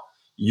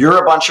 you're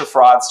a bunch of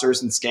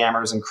fraudsters and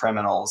scammers and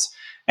criminals.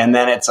 And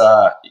then it's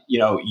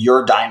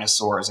you're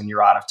dinosaurs and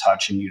you're out of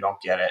touch and you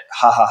don't get it.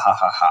 Ha ha ha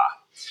ha ha.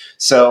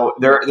 So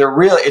they're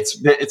really,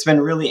 it's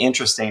been really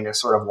interesting to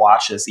sort of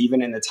watch this,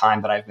 even in the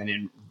time that I've been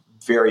in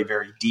very,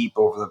 very deep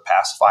over the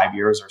past 5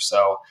 years or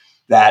so,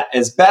 that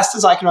as best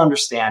as I can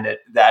understand it,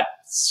 that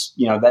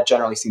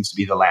generally seems to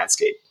be the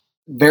landscape.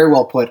 Very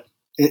well put.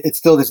 It's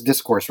still this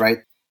discourse, right?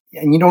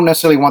 And you don't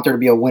necessarily want there to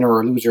be a winner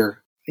or a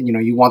loser.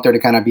 You want there to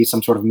kind of be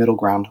some sort of middle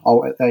ground,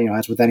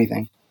 as with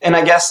anything. And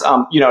I guess,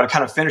 to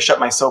kind of finish up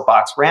my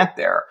soapbox rant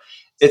there,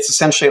 it's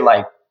essentially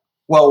like,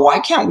 well, why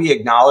can't we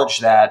acknowledge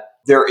that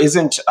there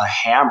isn't a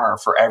hammer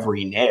for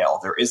every nail?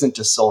 There isn't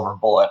a silver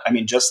bullet. I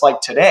mean, just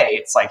like today,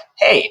 it's like,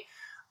 hey,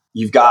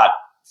 you've got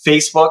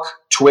Facebook,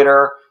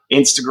 Twitter,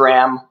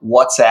 Instagram,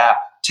 WhatsApp,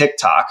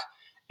 TikTok,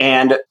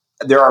 and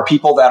there are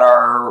people that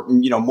are,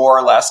 more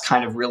or less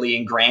kind of really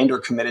ingrained or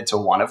committed to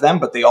one of them,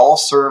 but they all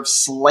serve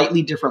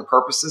slightly different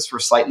purposes for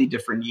slightly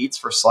different needs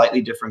for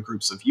slightly different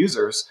groups of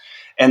users.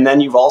 And then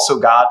you've also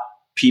got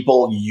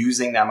people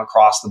using them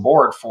across the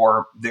board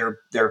for their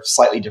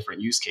slightly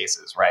different use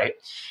cases, right?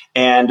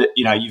 And,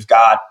 you've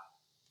got,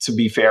 to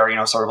be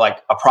fair, sort of like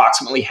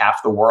approximately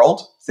half the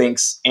world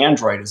thinks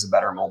Android is a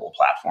better mobile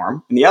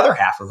platform. And the other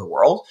half of the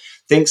world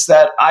thinks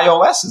that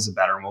iOS is a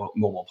better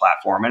mobile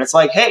platform. And it's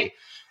like, hey,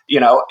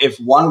 if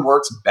one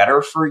works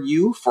better for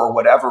you for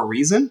whatever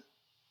reason,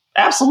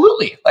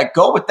 absolutely. Like,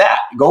 go with that.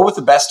 Go with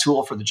the best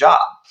tool for the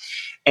job.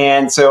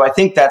 And so I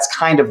think that's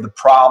kind of the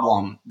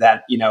problem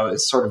that,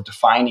 is sort of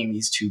defining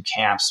these two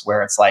camps,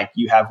 where it's like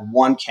you have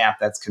one camp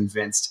that's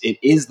convinced it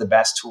is the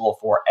best tool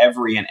for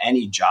every and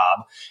any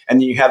job. And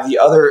then you have the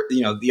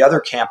other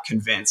camp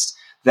convinced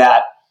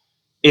that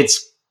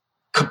it's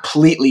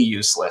completely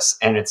useless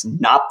and it's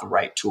not the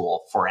right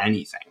tool for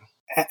anything.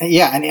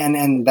 Yeah,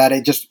 and that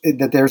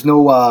that there's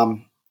no,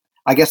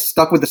 I guess,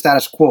 stuck with the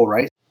status quo,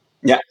 right?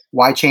 Yeah.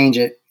 Why change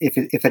it if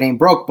it ain't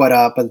broke?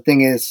 But the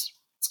thing is,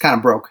 it's kind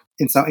of broke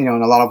in some, in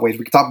a lot of ways.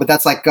 We could talk, but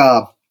that's like,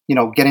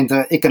 get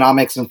into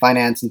economics and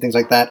finance and things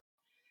like that.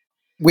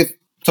 With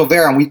So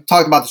Vera, we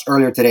talked about this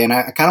earlier today, and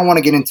I kind of want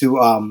to get into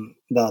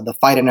the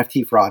fight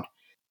NFT fraud.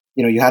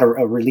 You had a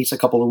release a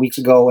couple of weeks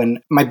ago, and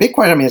my big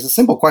question, it's a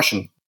simple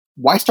question.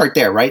 Why start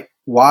there, right?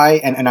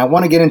 Why? And I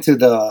want to get into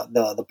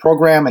the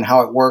program and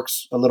how it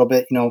works a little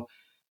bit,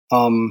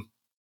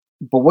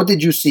 but what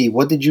did you see?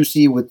 What did you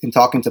see in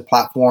talking to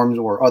platforms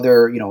or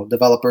other,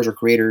 developers or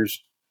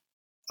creators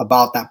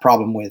about that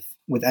problem with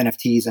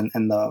NFTs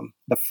and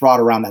the fraud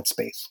around that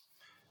space?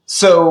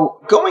 So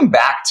going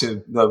back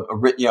to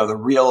the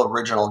real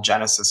original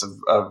genesis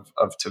of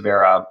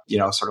Tavera,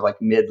 sort of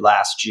like mid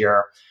last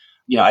year,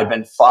 I've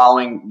been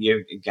following,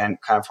 again,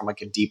 kind of from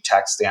like a deep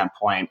tech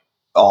standpoint,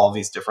 all of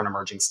these different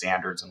emerging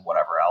standards and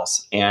whatever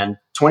else. And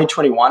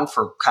 2021,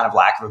 for kind of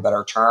lack of a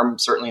better term,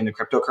 certainly in the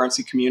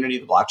cryptocurrency community,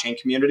 the blockchain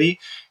community,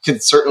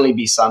 could certainly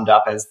be summed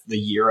up as the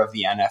year of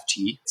the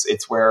NFT.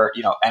 It's where,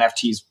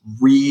 NFTs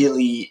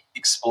really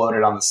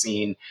exploded on the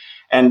scene.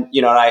 And,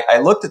 I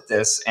looked at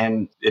this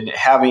and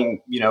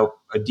having,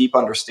 a deep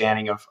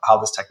understanding of how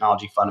this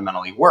technology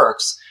fundamentally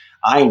works,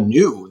 I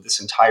knew this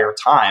entire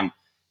time,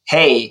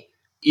 hey,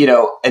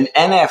 an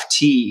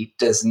NFT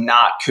does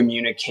not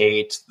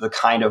communicate the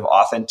kind of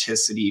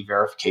authenticity,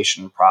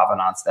 verification, and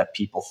provenance that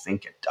people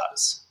think it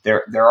does.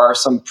 There are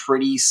some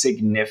pretty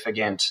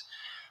significant,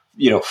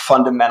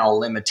 fundamental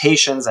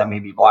limitations that may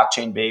be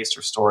blockchain based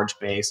or storage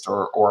based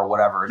or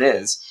whatever it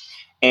is.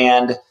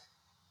 And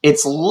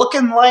it's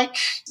looking like,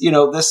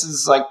 this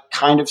is like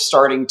kind of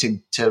starting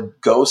to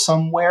go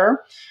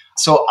somewhere.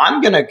 So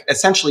I'm going to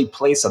essentially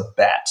place a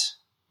bet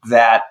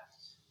that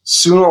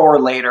sooner or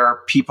later,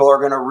 people are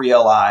going to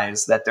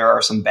realize that there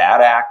are some bad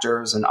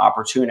actors and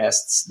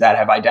opportunists that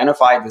have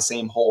identified the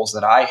same holes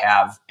that I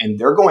have, and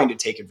they're going to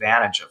take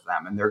advantage of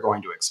them and they're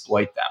going to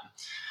exploit them.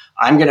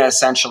 I'm going to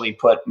essentially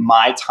put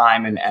my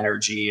time and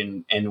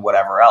energy and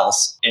whatever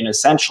else in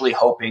essentially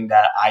hoping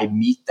that I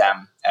meet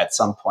them at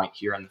some point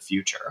here in the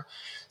future.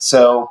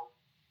 So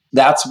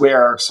that's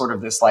where sort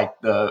of this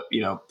like the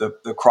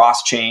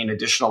cross-chain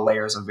additional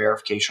layers of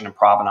verification and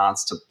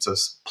provenance to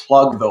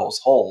plug those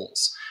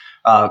holes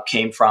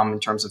came from in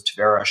terms of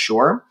Tavera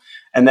Assure.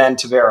 And then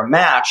Tavera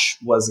Match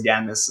was,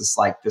 again,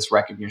 this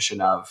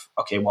recognition of,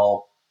 okay,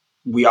 well,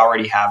 we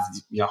already have,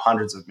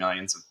 hundreds of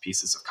millions of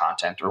pieces of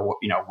content or,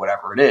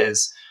 whatever it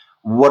is.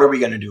 What are we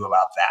going to do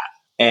about that?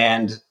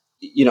 And,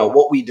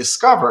 what we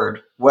discovered,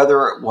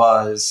 whether it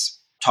was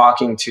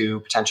talking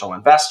to potential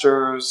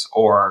investors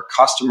or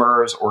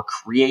customers or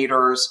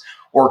creators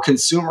or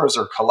consumers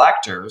or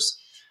collectors,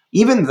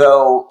 even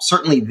though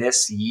certainly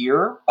this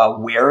year,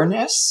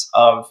 awareness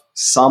of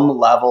some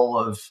level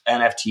of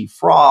NFT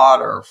fraud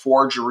or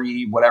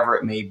forgery, whatever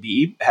it may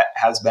be,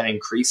 has been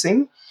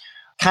increasing.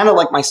 Kind of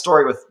like my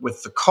story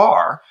with the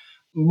car,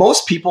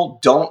 most people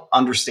don't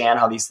understand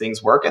how these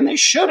things work, and they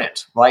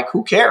shouldn't. Like,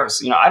 who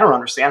cares? I don't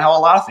understand how a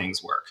lot of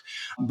things work.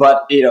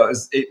 But,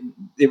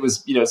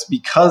 it's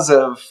because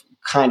of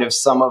kind of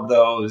some of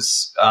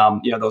those,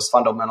 those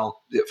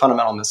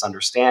fundamental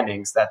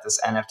misunderstandings that this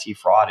NFT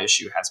fraud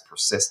issue has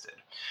persisted.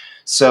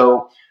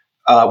 So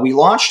we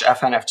launched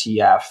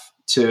FNFTF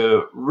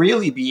to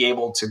really be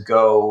able to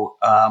go,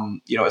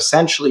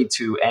 essentially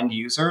to end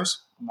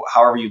users,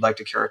 however you'd like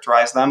to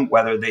characterize them,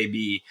 whether they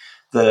be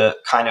the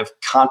kind of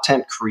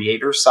content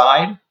creator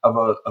side of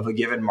a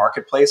given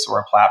marketplace or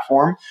a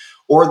platform,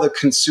 or the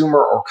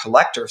consumer or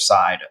collector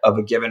side of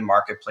a given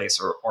marketplace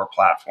or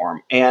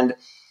platform. And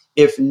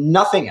if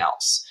nothing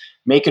else,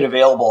 make it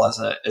available as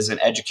an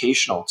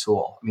educational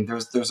tool. I mean,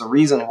 there's a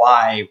reason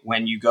why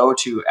when you go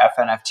to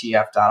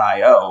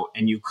fnftf.io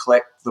and you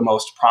click the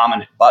most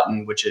prominent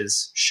button, which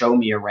is show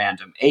me a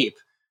random ape,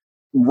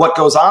 what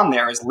goes on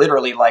there is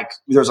literally like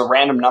there's a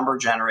random number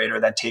generator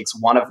that takes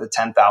one of the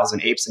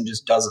 10,000 apes and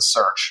just does a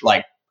search.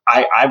 Like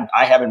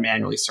I haven't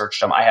manually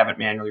searched them. I haven't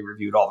manually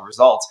reviewed all the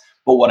results.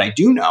 But what I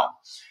do know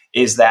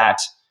is that,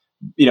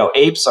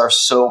 apes are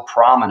so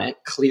prominent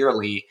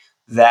clearly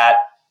that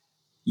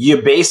you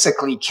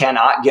basically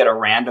cannot get a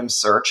random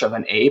search of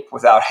an ape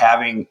without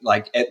having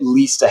like at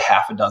least a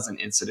half a dozen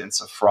incidents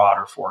of fraud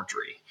or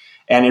forgery.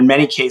 And in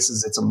many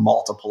cases, it's a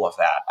multiple of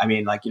that. I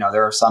mean,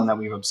 there are some that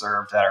we've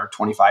observed that are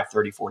 25,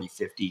 30, 40,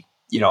 50,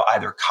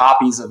 either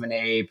copies of an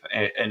ape,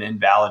 an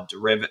invalid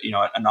derivative,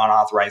 a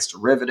non-authorized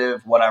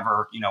derivative,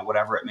 whatever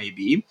it may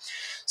be.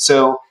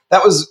 So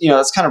that was,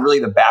 that's kind of really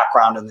the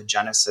background and the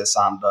genesis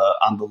on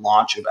the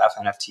launch of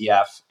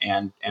FNFTF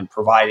and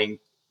providing,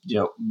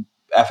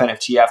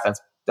 FNFTF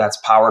that's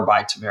powered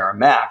by Tavera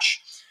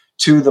Match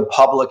to the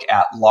public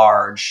at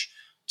large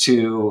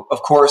to,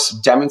 of course,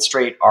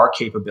 demonstrate our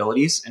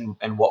capabilities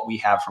and what we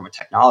have from a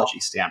technology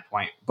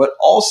standpoint, but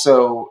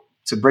also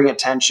to bring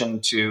attention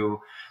to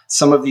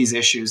some of these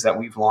issues that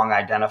we've long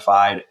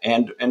identified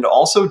and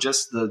also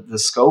just the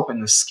scope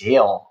and the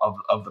scale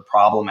of the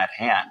problem at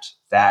hand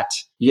that,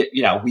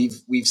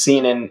 we've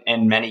seen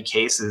in many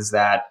cases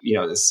that,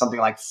 there's something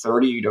like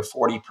 30 to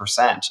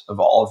 40% of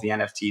all of the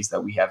NFTs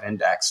that we have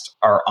indexed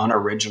are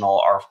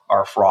unoriginal,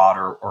 are fraud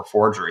or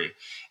forgery.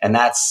 And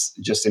that's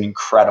just an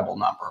incredible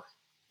number.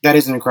 That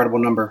is an incredible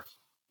number.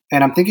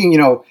 And I'm thinking,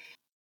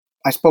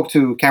 I spoke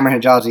to Cameron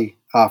Hijazi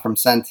from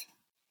Cent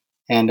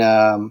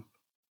and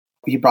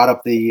he brought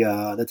up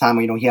the time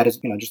when he had his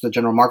just the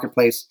general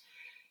marketplace,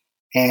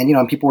 and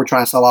and people were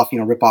trying to sell off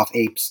rip off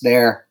apes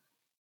there,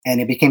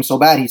 and it became so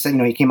bad. He said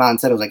he came out and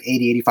said it was like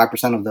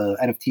 85% of the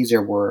NFTs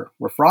there were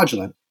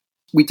fraudulent.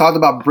 We talked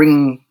about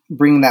bringing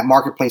that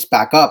marketplace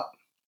back up.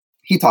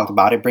 He talked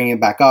about it, bringing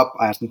it back up.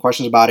 I asked him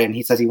questions about it, and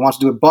he says he wants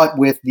to do it, but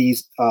with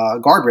these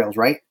guardrails,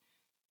 right?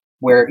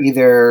 Where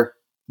either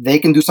they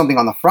can do something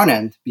on the front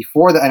end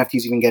before the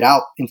NFTs even get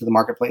out into the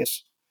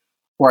marketplace,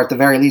 or at the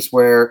very least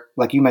where,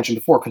 like you mentioned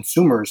before,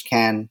 consumers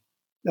can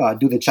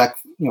do the check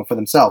for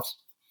themselves.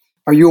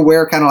 Are you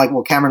aware kind of like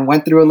what Cameron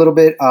went through a little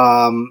bit?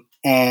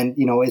 And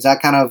is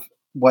that kind of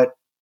what,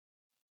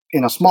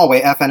 in a small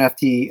way,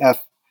 FNFTF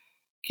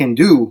can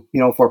do,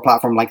 for a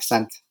platform like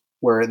Cent,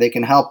 where they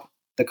can help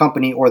the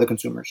company or the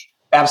consumers?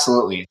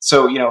 Absolutely.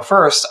 So,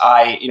 first,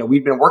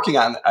 we've been working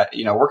on,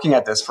 working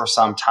at this for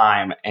some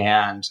time,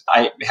 and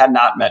I had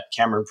not met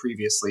Cameron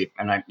previously,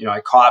 and I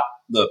caught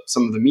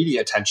some of the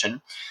media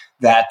attention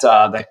that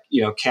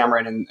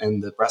Cameron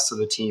and the rest of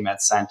the team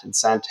at Cent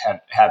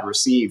had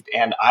received,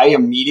 and I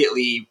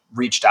immediately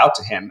reached out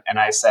to him and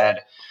I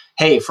said,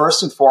 "Hey,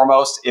 first and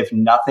foremost, if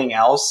nothing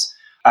else,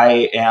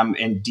 I am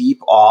in deep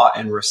awe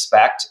and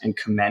respect and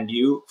commend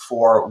you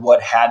for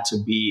what had to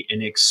be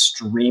an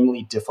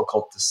extremely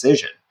difficult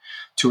decision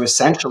to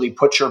essentially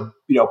put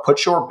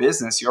your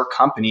business, your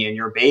company, and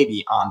your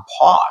baby on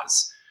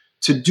pause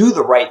to do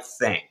the right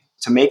thing,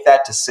 to make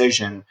that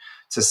decision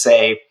to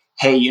say,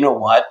 hey, you know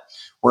what?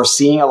 We're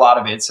seeing a lot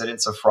of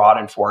incidents of fraud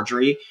and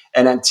forgery.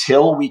 And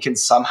until we can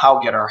somehow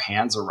get our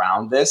hands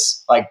around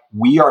this,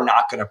 we are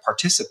not going to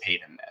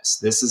participate in this.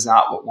 This is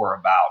not what we're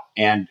about."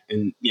 And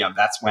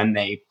that's when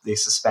they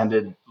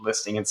suspended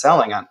listing and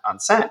selling on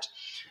Cent.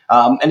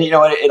 And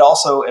it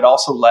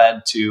also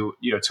led to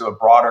to a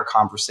broader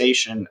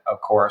conversation, of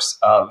course,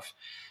 of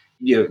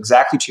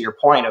exactly to your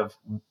point of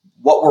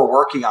what we're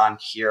working on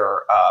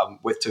here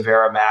with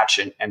Tavera Match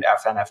and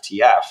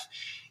FNFTF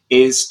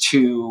is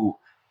to,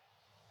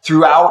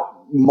 throughout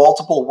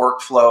multiple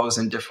workflows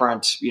and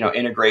different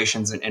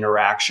integrations and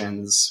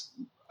interactions,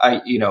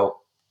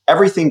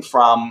 everything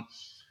from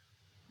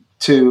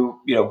to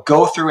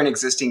go through an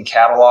existing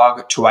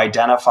catalog to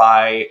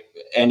identify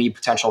any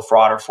potential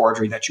fraud or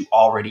forgery that you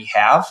already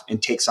have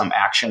and take some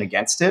action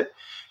against it,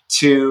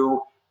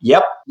 to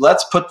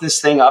let's put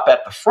this thing up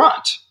at the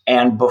front,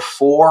 and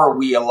before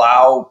we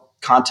allow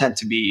content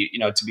to be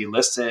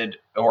listed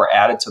or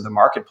added to the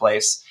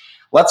marketplace,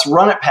 let's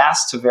run it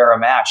past Tavera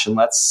Match and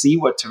let's see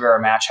what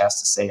Tavera Match has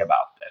to say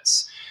about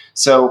this.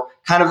 So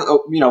kind of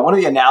one of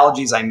the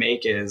analogies I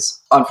make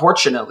is,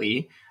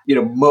 unfortunately,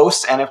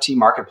 most NFT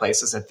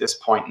marketplaces at this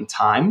point in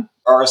time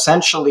are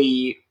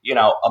essentially,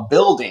 a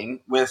building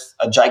with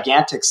a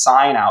gigantic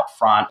sign out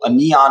front, a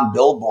neon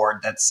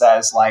billboard that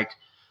says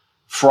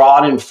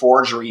fraud and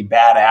forgery,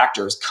 bad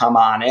actors, come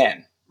on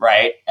in.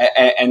 Right.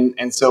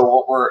 And so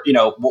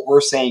what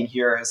we're saying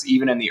here is,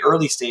 even in the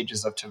early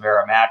stages of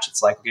Tavera Match,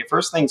 it's okay,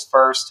 first things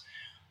first,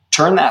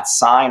 turn that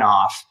sign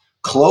off,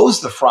 close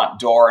the front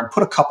door, and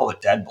put a couple of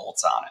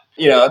deadbolts on it.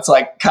 It's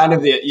kind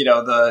of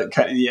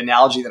the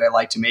analogy that I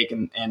like to make,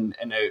 and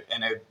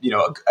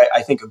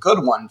I think a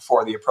good one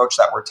for the approach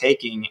that we're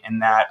taking. In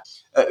that,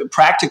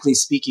 practically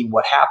speaking,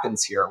 what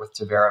happens here with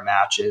Tavera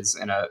Match is,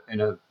 in a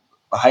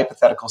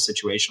hypothetical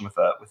situation with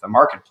a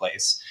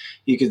marketplace,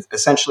 you could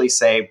essentially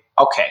say,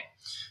 okay,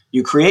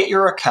 you create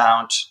your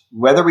account,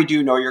 whether we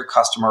do know your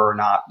customer or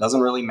not, doesn't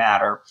really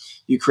matter.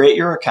 You create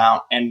your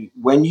account, and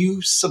when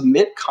you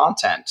submit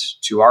content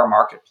to our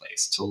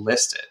marketplace to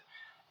list it,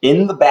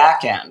 in the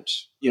back end,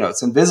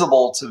 it's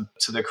invisible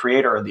to the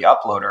creator or the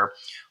uploader.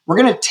 We're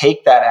going to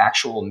take that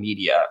actual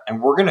media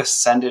and we're going to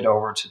send it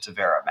over to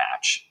Tavera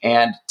Match.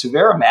 And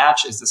Tavera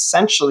Match is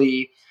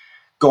essentially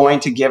going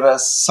to give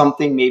us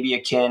something maybe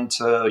akin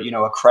to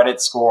a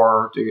credit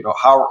score,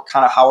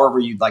 however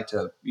you'd like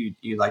to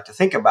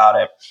think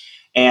about it,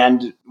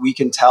 and we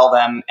can tell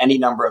them any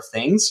number of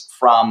things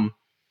from,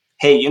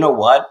 hey, you know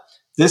what,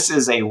 this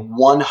is a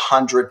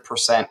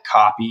 100%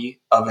 copy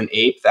of an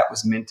ape that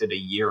was minted a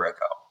year ago,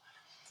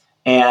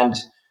 and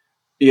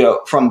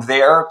from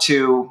there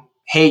to,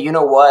 hey, you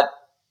know what,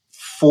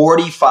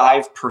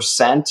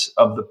 45%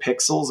 of the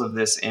pixels of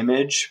this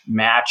image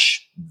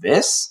match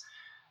this,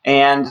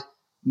 and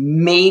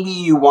maybe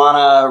you want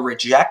to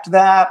reject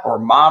that or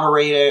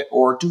moderate it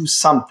or do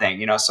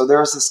something, so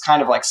there's this kind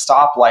of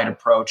stoplight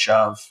approach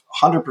of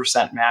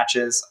 100%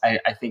 matches.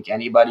 I think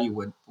anybody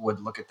would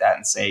look at that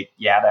and say,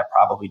 yeah, that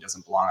probably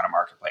doesn't belong on a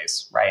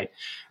marketplace, right?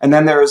 And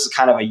then there's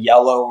kind of a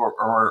yellow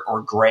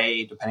or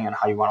gray, depending on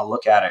how you want to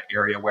look at it,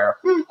 area where,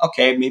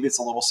 okay, maybe it's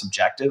a little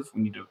subjective.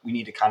 We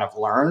need to kind of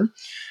learn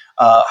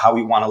how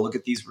we want to look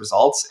at these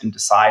results and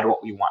decide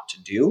what we want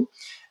to do.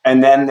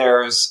 And then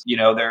there's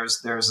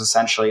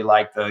essentially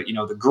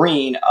the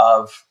green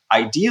of,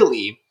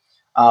 ideally,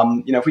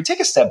 if we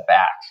take a step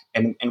back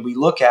and we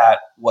look at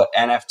what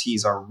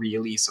NFTs are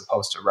really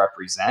supposed to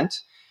represent,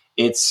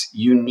 it's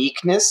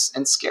uniqueness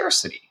and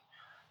scarcity.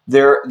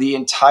 The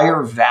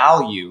entire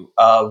value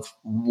of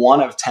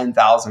one of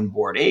 10,000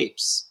 Bored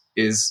Apes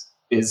is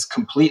is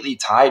completely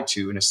tied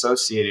to and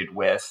associated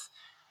with,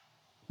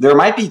 there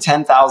might be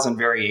 10,000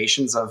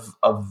 variations of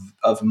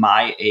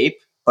my ape,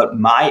 but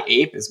my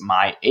ape is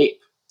my ape.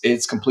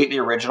 It's completely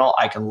original.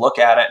 I can look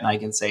at it and I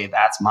can say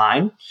that's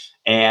mine.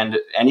 And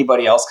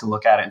anybody else can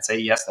look at it and say,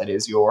 yes, that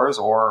is yours.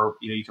 Or,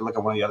 you can look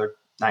at one of the other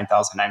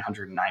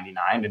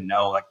 9,999 and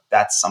know like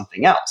that's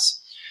something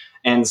else.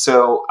 And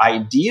so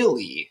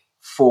ideally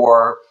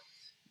for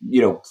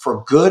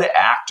good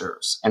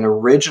actors and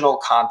original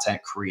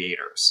content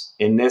creators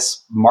in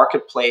this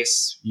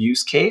marketplace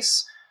use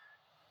case,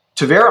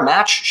 Tavera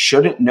Match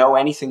shouldn't know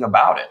anything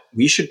about it.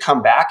 We should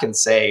come back and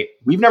say,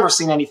 we've never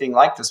seen anything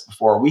like this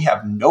before. We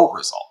have no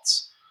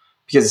results,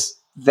 because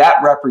that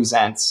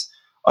represents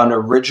an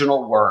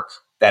original work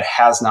that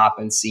has not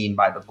been seen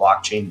by the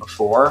blockchain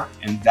before.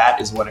 And that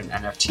is what an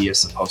NFT is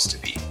supposed to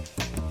be.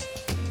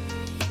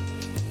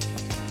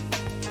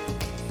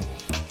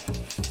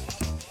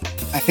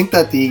 I think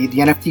that the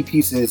NFT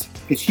piece is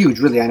huge,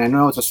 really. And I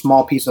know it's a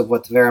small piece of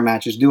what Tavera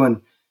Match is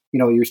doing.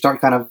 You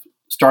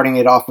starting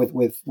it off with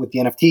the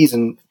NFTs,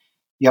 and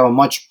you have a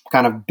much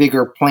kind of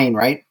bigger plane,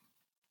 right?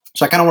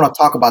 So I kind of want to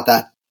talk about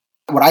that.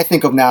 What I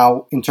think of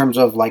now in terms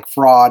of like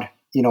fraud,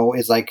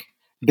 is like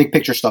big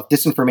picture stuff,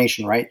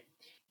 disinformation, right?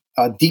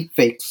 Deep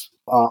fakes,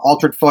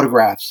 altered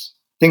photographs,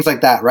 things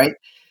like that, right?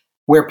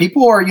 Where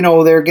people are,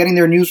 they're getting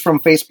their news from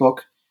Facebook.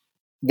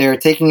 They're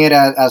taking it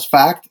as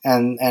fact,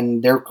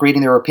 and they're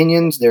creating their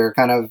opinions. They're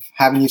kind of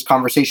having these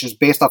conversations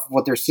based off of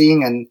what they're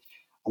seeing. And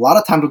a lot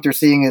of times what they're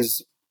seeing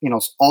is,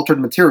 altered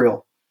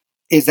material.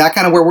 Is that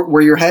kind of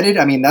where you're headed?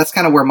 I mean, that's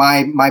kind of where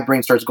my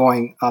brain starts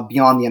going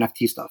beyond the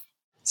NFT stuff.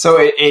 So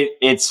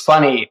it's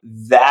funny.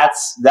 That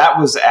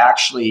was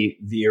actually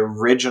the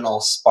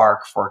original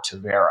spark for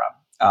Tavera.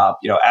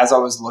 As I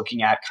was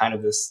looking at kind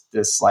of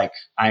this like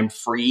I'm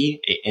free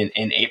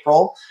in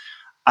April,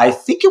 I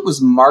think it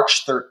was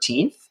March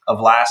 13th of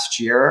last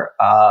year.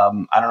 I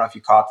don't know if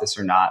you caught this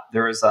or not.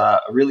 There was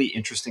a really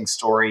interesting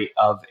story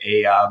of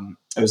it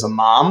was a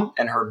mom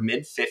in her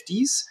mid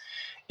 50s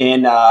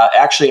in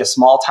actually a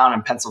small town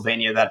in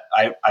Pennsylvania that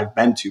I've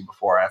been to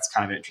before. That's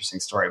kind of an interesting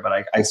story, but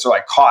I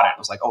caught it. I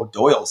was like, oh,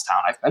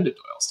 Doylestown. I've been to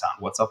Doylestown.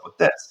 What's up with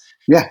this?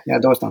 Yeah,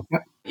 Doylestown.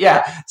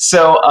 Yeah.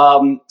 So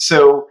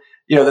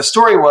the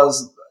story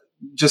was,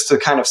 just to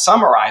kind of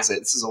summarize it,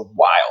 this is a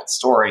wild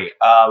story.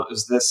 It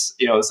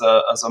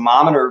was a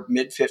mom in her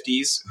mid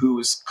 50s who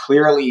was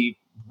clearly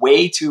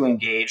way too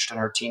engaged in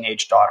her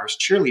teenage daughter's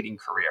cheerleading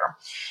career.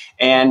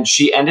 And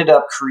she ended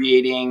up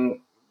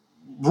creating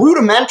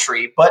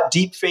rudimentary but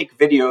deep fake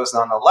videos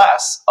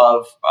nonetheless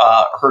of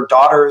her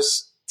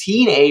daughter's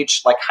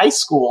teenage, like high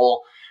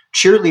school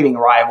cheerleading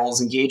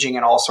rivals engaging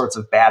in all sorts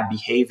of bad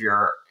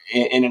behavior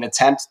in an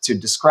attempt to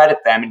discredit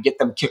them and get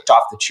them kicked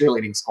off the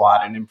cheerleading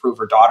squad and improve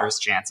her daughter's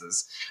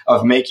chances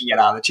of making it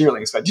on the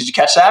cheerleading squad. Did you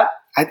catch that?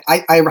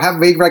 I have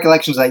vague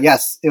recollections that,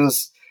 yes, it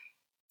was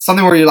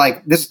something where you're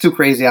like, this is too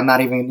crazy. I'm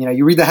not even,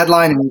 you read the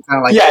headline and you kind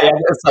of like, yeah,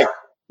 it's like,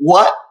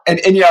 what? And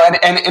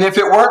if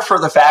it weren't for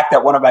the fact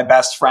that one of my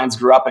best friends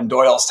grew up in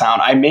Doylestown,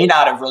 I may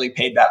not have really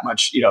paid that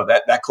much,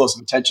 that close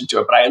of attention to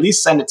it, but I at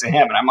least send it to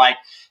him. And I'm like,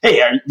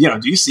 hey, do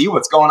you see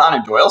what's going on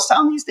in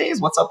Doylestown these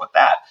days? What's up with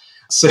that?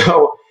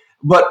 So,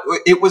 but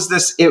it was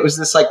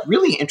this like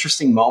really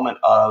interesting moment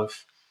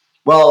of,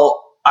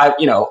 well, I'm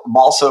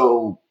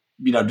also,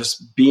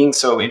 just being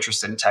so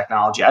interested in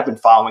technology. I've been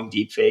following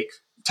deepfake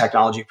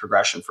technology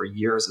progression for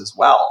years as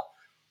well.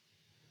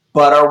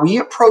 But are we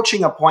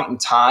approaching a point in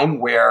time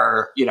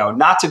where,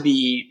 not to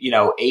be,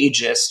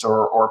 ageist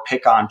or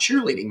pick on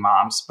cheerleading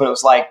moms, but it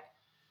was like,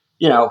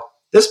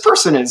 this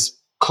person is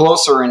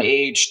closer in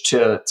age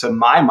to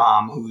my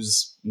mom,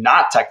 who's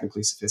not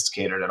technically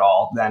sophisticated at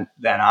all than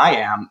I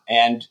am.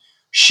 And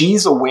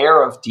she's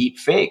aware of deep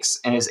fakes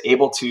and is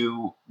able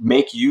to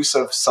make use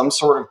of some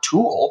sort of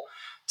tool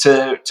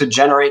to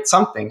generate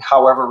something,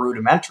 however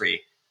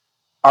rudimentary.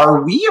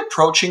 Are we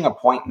approaching a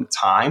point in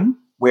time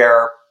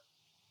where,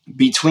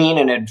 between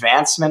an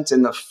advancement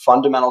in the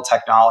fundamental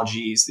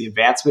technologies, the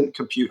advancement in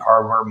compute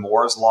hardware,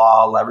 Moore's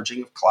law,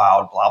 leveraging of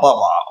cloud, blah, blah,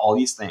 blah, all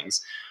these things,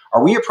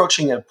 are we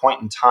approaching a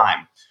point in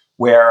time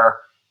where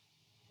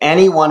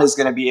anyone is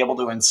going to be able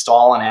to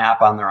install an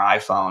app on their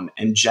iPhone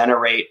and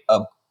generate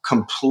a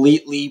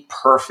completely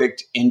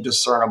perfect,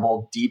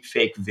 indiscernible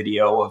deepfake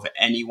video of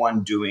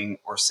anyone doing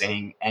or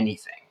saying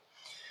anything?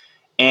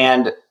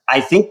 And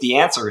I think the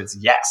answer is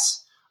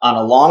yes. On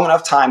a long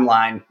enough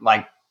timeline,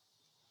 like,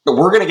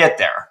 we're going to get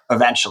there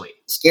eventually.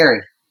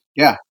 Scary.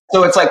 Yeah.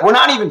 So it's like, we're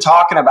not even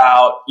talking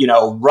about,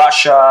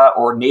 Russia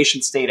or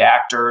nation state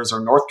actors or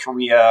North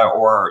Korea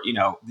or,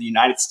 the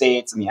United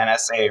States and the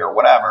NSA or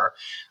whatever.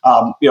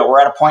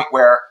 We're at a point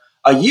where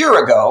a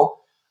year ago,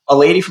 a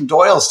lady from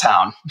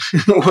Doylestown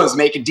was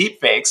making deep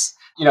fakes.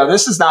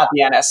 This is not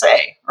the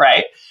NSA,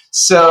 right?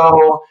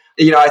 So,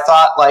 I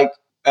thought like,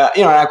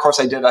 and of course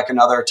I did like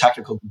another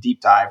technical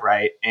deep dive,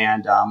 right?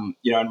 And,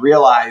 and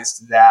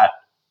realized that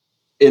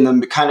in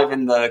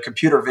the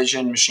computer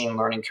vision machine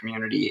learning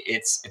community,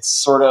 it's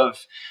sort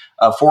of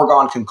a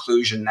foregone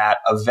conclusion that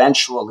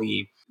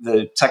eventually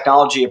the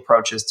technology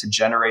approaches to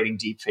generating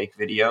deepfake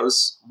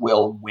videos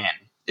will win.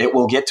 It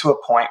will get to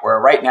a point where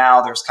right now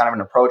there's kind of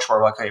an approach where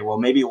we're like, okay, well,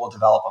 maybe we'll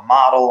develop a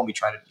model and we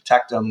try to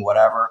detect them,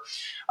 whatever.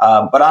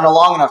 But on a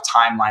long enough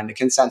timeline, the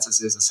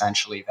consensus is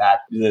essentially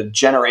that the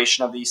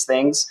generation of these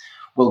things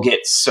will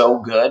get so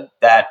good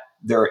that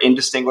they're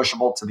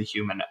indistinguishable to the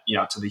human,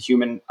 to the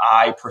human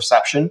eye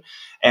perception,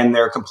 and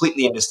they're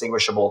completely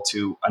indistinguishable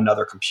to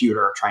another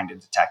computer trying to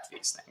detect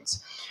these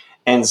things.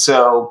 And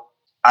so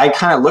I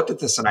kind of looked at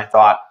this and I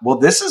thought, well,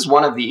 this is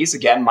one of these,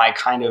 again, my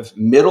kind of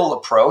middle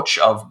approach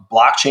of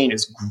blockchain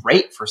is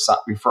great for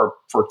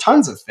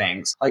tons of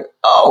things. Like,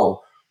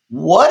 oh,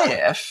 what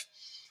if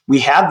we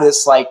had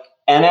this like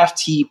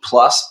NFT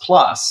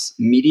plus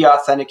media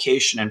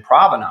authentication and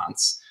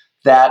provenance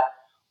that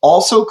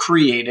also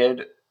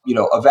created,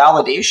 a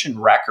validation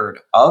record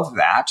of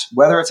that,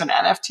 whether it's an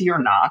NFT or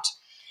not,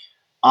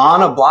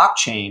 on a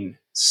blockchain,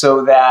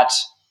 so that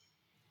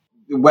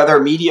whether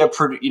media,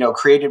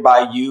 created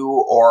by you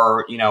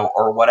or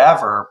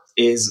whatever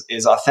is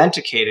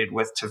authenticated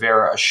with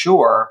Tavera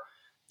Assure,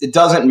 it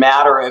doesn't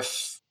matter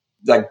if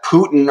like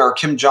Putin or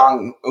Kim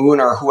Jong-un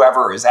or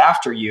whoever is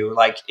after you,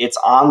 like it's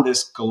on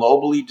this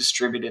globally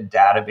distributed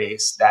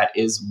database that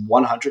is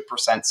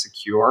 100%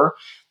 secure,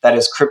 that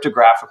is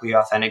cryptographically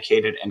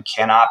authenticated and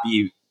cannot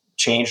be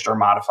changed or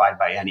modified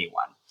by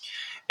anyone.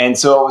 And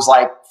so it was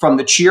like from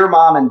the cheer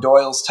mom in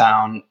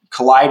Doylestown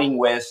colliding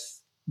with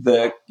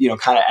the,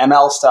 kind of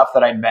ML stuff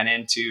that I'd been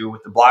into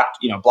with the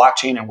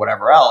blockchain and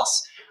whatever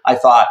else. I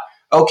thought,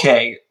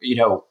 okay,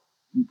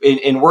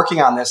 in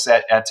working on this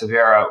at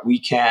Tavera, we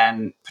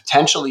can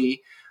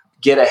potentially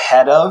get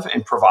ahead of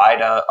and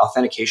provide a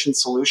authentication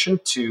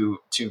solution to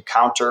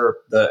counter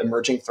the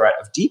emerging threat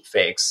of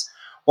deepfakes,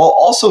 while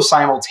also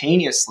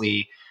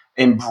simultaneously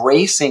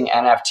embracing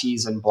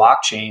NFTs and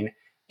blockchain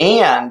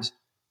and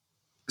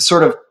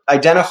sort of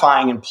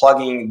identifying and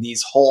plugging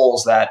these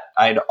holes that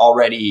I'd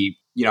already,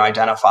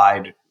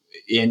 identified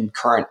in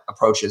current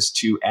approaches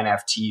to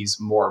NFTs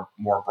more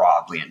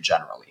broadly and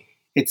generally.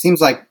 It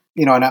seems like,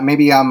 and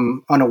maybe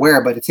I'm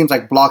unaware, but it seems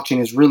like blockchain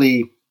is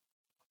really,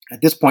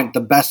 at this point, the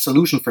best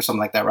solution for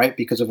something like that, right?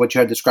 Because of what you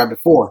had described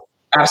before.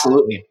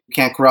 Absolutely. You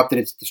can't corrupt it.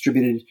 It's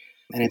distributed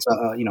and it's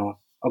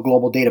a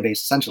global database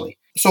essentially.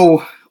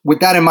 So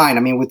with that in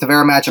mind, with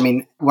Tavera Match,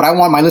 what I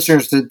want my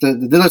listeners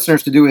the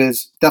listeners to do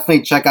is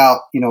definitely check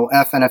out,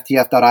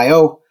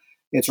 fnftf.io.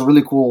 It's a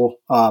really cool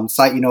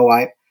site.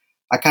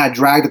 I kind of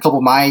dragged a couple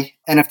of my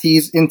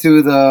NFTs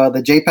into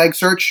the JPEG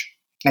search,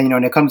 and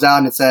and it comes out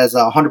and it says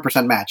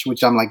 100% match,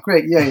 which I'm like,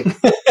 great, yay!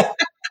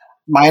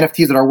 My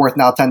NFTs that are worth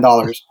now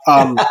 $10.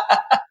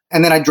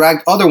 And then I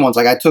dragged other ones.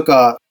 Like I took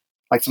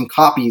some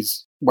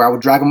copies where I would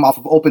drag them off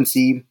of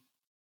OpenSea,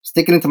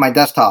 stick it into my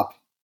desktop,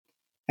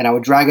 and I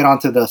would drag it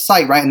onto the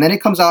site, right? And then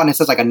it comes out and it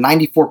says like a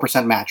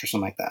 94% match or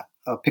something like that,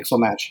 a pixel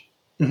match.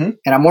 Mm-hmm.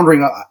 And I'm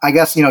wondering, I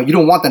guess you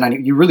don't want the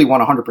 90. You really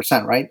want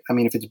 100%, right?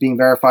 If it's being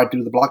verified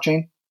through the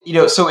blockchain.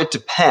 So it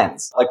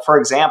depends. Like, for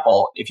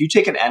example, if you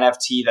take an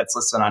NFT that's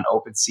listed on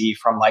OpenSea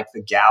from like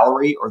the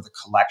gallery or the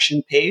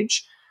collection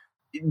page,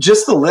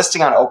 just the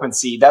listing on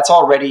OpenSea, that's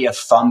already a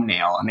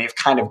thumbnail and they've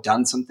kind of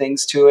done some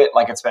things to it,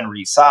 like it's been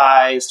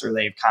resized or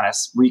they've kind of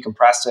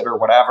recompressed it or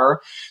whatever.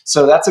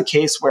 So that's a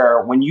case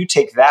where when you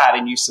take that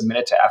and you submit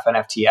it to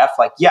FNFTF,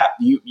 like, yeah,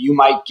 you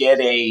might get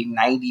a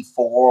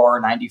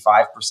 94,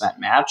 95%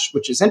 match,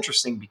 which is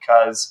interesting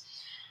because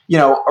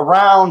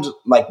around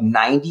like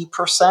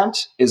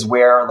 90% is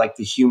where like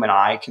the human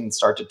eye can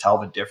start to tell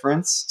the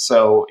difference.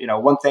 So,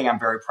 one thing I'm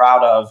very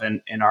proud of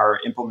in our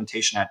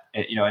implementation at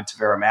in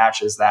Tavera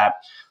Match is that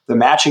the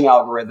matching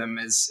algorithm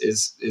is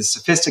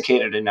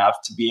sophisticated enough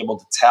to be able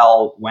to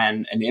tell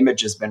when an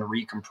image has been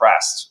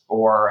recompressed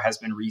or has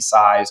been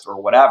resized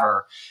or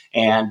whatever.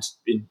 And,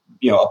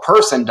 a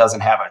person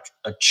doesn't have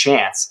a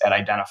chance at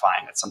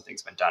identifying that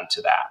something's been done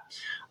to that.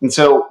 And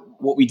so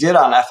what we did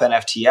on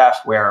FNFTF,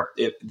 where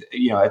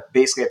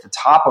basically at the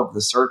top of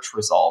the search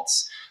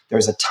results,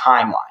 there's a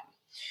timeline.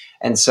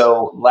 And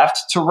so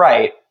left to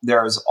right,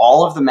 there's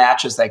all of the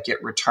matches that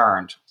get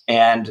returned.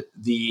 And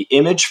the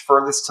image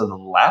furthest to the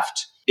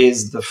left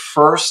is the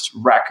first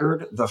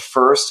record, the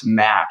first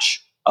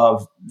match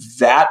of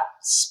that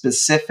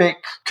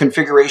specific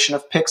configuration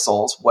of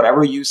pixels,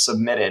 whatever you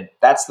submitted.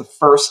 That's the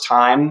first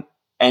time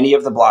any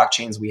of the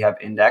blockchains we have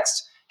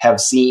indexed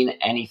have seen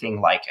anything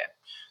like it.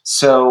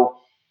 So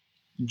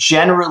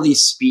generally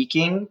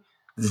speaking,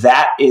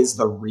 that is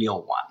the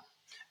real one.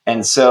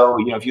 And so,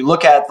 if you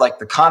look at like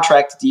the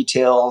contract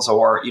details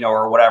or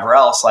whatever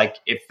else, like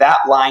if that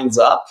lines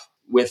up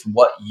with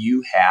what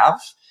you have,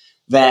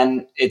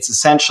 then it's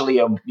essentially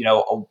a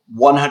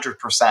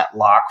 100%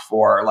 lock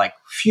for like,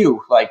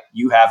 like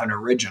you have an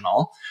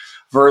original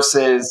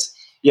versus,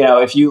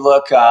 if you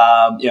look,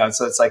 so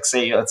it's like,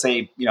 let's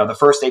say, the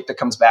first ape that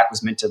comes back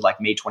was minted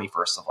like May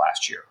 21st of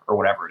last year or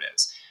whatever it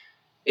is.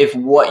 If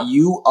what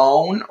you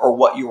own or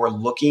what you are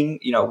looking,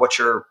 what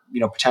you're,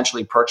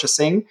 potentially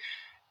purchasing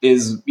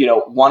is,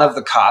 one of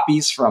the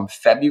copies from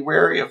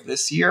February of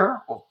this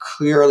year, well,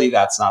 clearly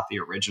that's not the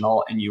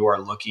original and you are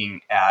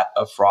looking at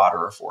a fraud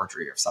or a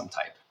forgery of some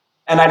type.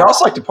 And I'd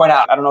also like to point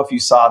out, I don't know if you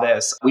saw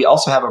this, we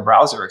also have a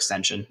browser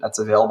extension that's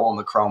available in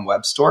the Chrome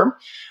Web Store.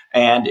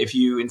 And if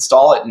you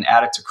install it and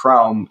add it to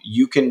Chrome,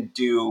 you can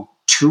do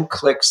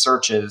 2-click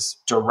searches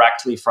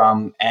directly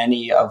from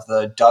any of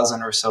the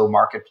dozen or so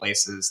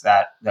marketplaces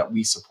that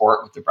we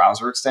support with the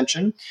browser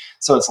extension.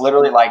 So it's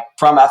literally like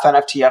from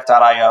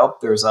fnftf.io,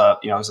 there's a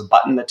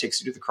button that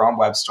takes you to the Chrome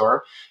Web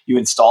Store. You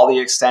install the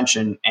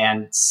extension,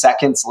 and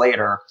seconds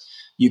later,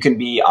 you can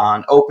be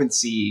on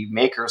OpenSea,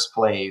 Maker's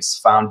Place,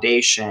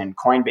 Foundation,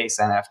 Coinbase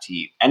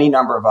NFT, any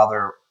number of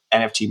other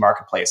NFT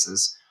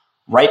marketplaces.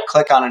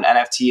 Right-click on an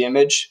NFT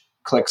image,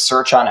 click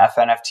search on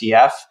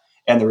FNFTF,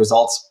 and the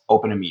results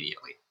open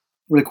immediately.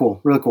 Really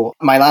cool, really cool.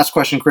 My last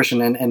question,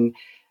 Christian, and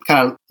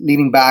kind of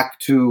leading back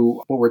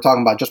to what we were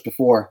talking about just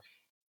before,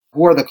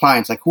 who are the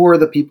clients? Like, who are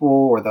the people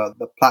or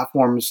the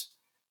platforms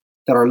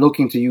that are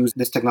looking to use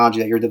this technology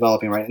that you're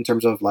developing, right, in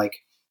terms of like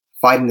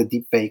fighting the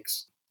deep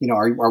fakes?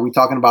 Are we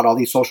talking about all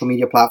these social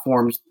media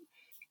platforms,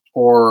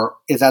 or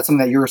is that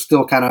something that you're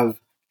still kind of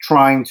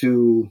trying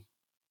to,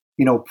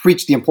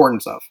 preach the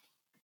importance of,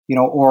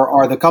 or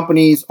are the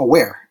companies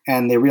aware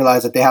and they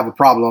realize that they have a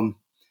problem,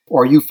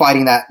 or are you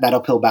fighting that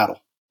uphill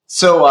battle?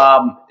 So,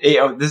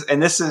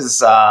 this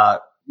is,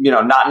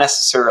 not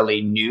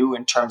necessarily new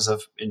in terms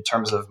of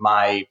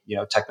my,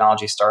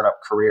 technology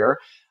startup career.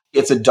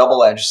 It's a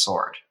double-edged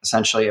sword,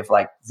 essentially, of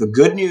like, the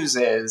good news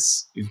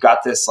is you've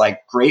got this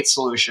like great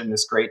solution,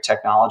 this great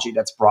technology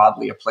that's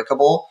broadly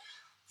applicable.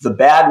 The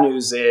bad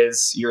news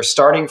is you're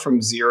starting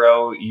from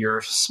zero,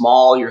 you're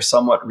small, you're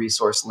somewhat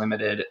resource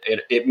limited.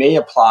 It may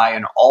apply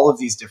in all of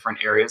these different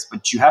areas,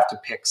 but you have to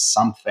pick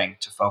something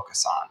to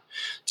focus on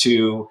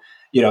to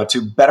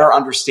better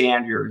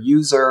understand your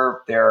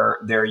user,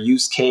 their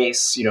use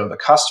case, the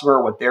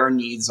customer, what their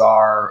needs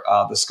are,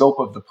 the scope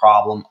of the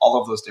problem, all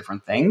of those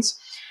different things.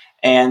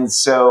 And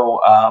so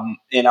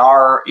in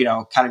our,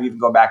 kind of even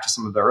go back to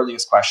some of the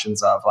earliest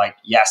questions of like,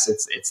 yes,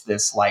 it's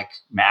this like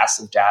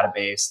massive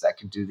database that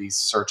can do these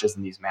searches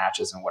and these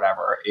matches and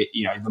whatever.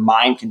 The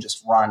mind can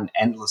just run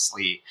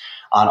endlessly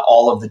on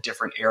all of the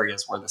different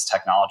areas where this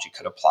technology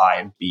could apply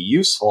and be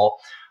useful.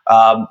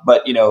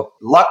 But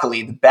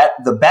luckily, the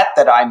bet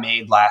that I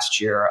made last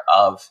year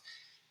of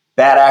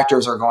bad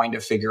actors are going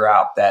to figure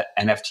out that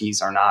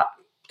NFTs are not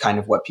kind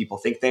of what people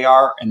think they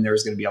are, and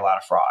there's going to be a lot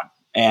of fraud.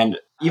 And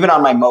even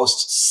on my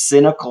most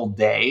cynical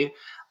day,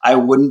 I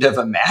wouldn't have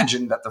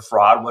imagined that the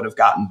fraud would have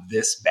gotten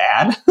this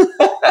bad.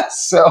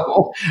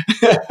 So,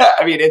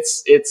 I mean,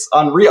 it's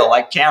unreal.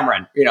 Like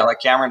Cameron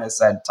has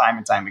said time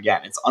and time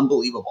again, it's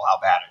unbelievable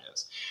how bad it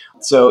is.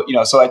 So,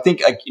 so I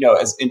think,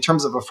 as in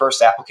terms of a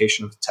first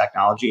application of the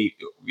technology,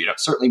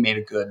 certainly made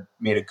a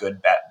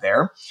good bet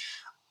there.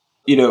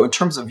 In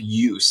terms of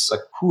use,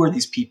 like who are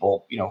these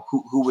people,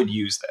 who would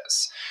use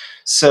this?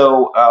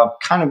 So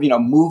kind of,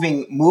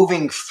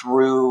 moving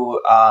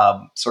through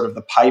sort of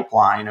the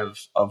pipeline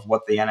of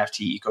what the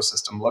NFT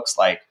ecosystem looks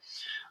like.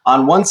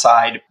 On one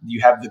side,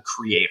 you have the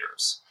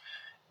creators.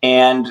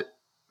 And,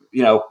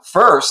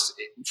 first,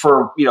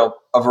 for,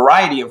 a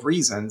variety of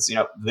reasons,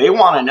 they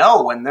want to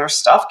know when their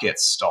stuff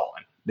gets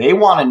stolen. They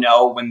want to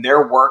know when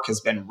their work has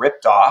been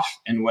ripped off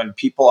and when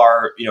people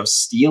are,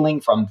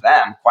 stealing from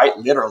them, quite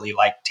literally,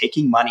 like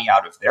taking money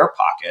out of their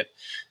pocket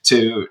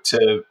to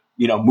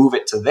move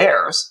it to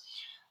theirs.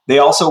 They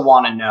also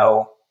want to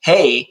know,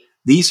 hey,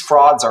 these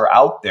frauds are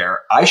out there.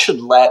 I should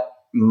let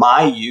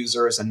my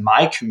users and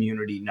my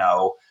community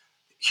know,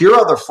 here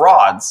are the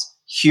frauds.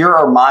 Here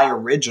are my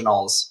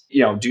originals.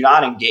 Do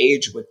not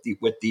engage with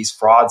these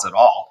frauds at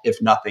all, if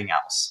nothing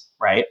else,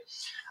 right?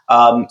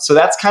 So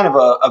that's kind of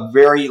a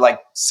very like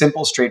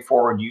simple,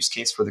 straightforward use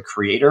case for the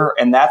creator.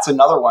 And that's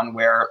another one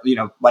where,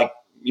 like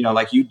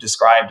you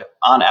described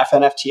on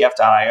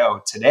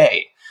fnftf.io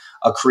today,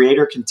 a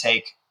creator can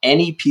take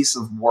any piece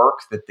of work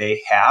that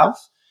they have.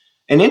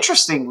 And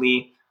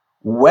interestingly,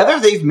 whether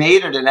they've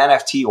made it an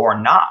NFT or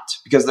not,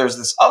 because there's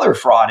this other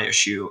fraud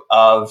issue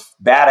of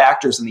bad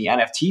actors in the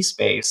NFT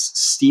space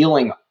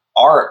stealing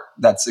art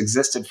that's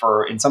existed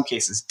for, in some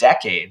cases,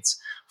 decades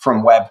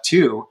from Web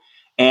 2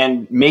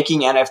 and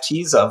making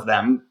NFTs of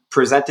them,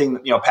 presenting,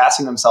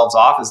 passing themselves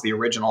off as the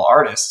original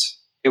artist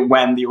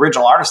when the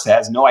original artist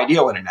has no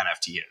idea what an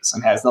NFT is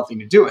and has nothing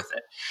to do with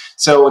it.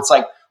 So it's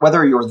like,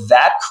 whether you're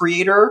that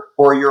creator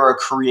or you're a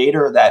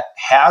creator that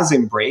has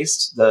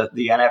embraced the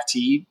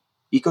NFT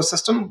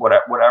ecosystem,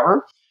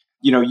 whatever,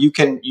 you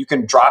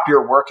can drop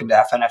your work into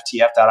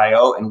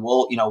fnftf.io and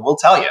we'll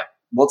tell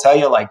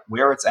you like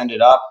where it's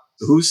ended up,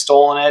 who's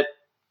stolen it,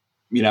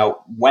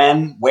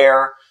 when,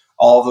 where,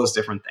 all of those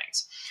different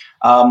things.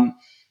 On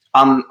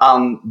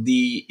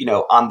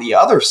the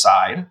other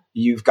side,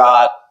 you've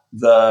got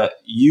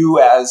you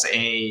as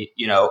a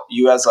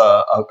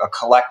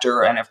collector,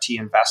 NFT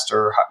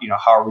investor,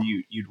 however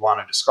you'd want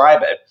to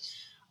describe it.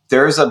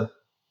 There's a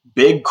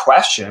big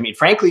question. I mean,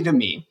 frankly, to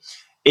me,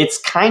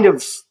 it's kind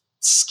of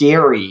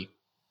scary,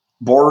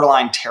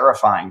 borderline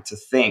terrifying to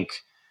think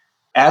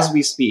As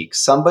we speak,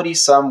 somebody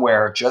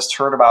somewhere just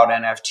heard about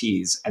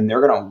NFTs and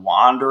they're going to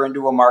wander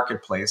into a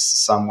marketplace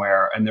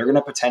somewhere and they're going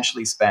to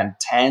potentially spend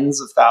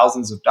tens of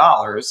thousands of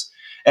dollars.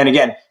 And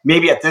again,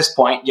 maybe at this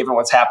point, given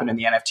what's happened in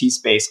the NFT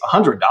space,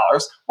 $100,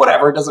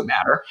 whatever, it doesn't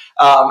matter.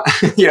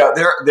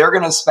 They're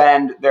going to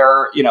spend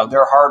their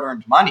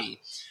hard-earned money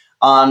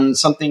on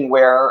something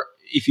where,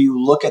 if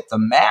you look at the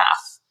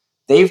math,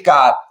 they've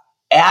got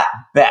at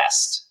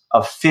best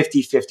a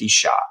 50-50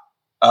 shot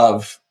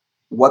of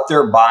what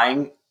they're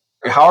buying.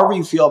 However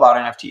you feel about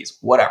NFTs,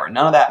 whatever,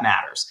 none of that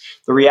matters.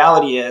 The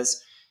reality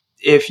is,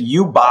 if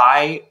you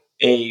buy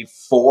a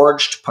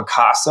forged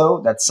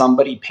Picasso that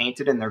somebody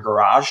painted in their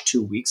garage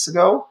 2 weeks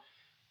ago,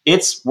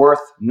 it's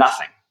worth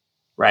nothing,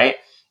 right?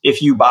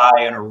 If you buy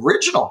an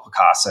original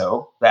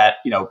Picasso that,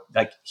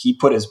 like he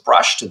put his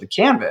brush to the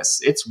canvas,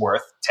 it's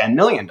worth $10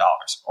 million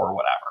or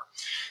whatever.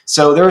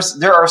 So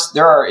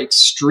there are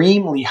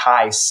extremely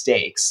high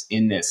stakes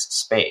in this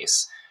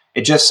space.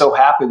 It just so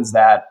happens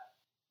that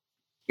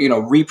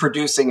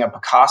reproducing a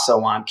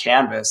Picasso on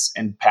canvas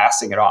and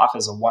passing it off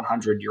as a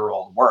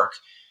 100-year-old work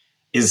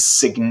is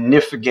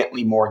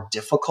significantly more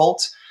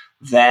difficult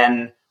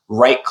than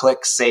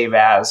right-click, save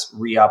as,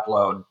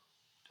 re-upload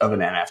of an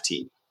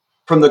NFT.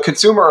 From the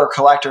consumer or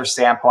collector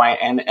standpoint,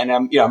 and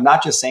I'm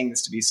not just saying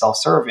this to be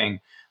self-serving,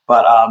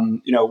 but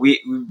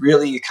we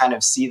really kind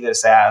of see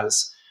this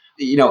as,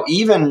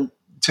 even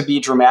to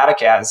be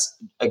dramatic, as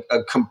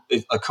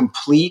a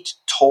complete,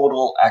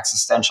 total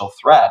existential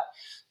threat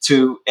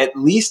to at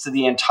least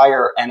the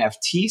entire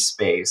NFT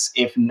space,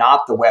 if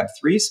not the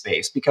Web3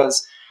 space,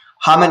 because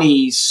how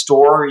many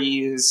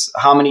stories,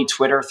 how many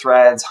Twitter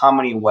threads, how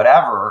many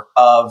whatever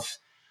of,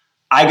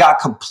 I got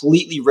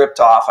completely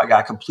ripped off, I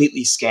got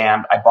completely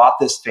scammed, I bought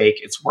this fake,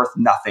 it's worth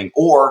nothing,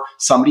 or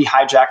somebody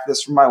hijacked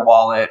this from my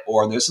wallet,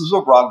 or this is a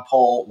rug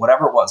pull,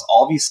 whatever it was,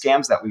 all these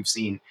scams that we've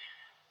seen.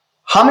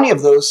 How many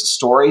of those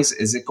stories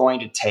is it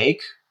going to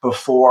take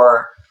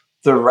before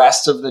the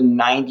rest of the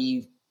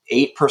 98%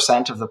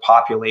 of the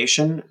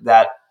population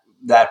that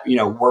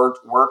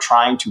we're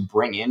trying to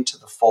bring into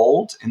the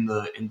fold in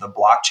the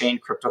blockchain,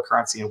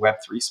 cryptocurrency, and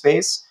Web3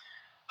 space?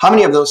 How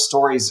many of those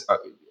stories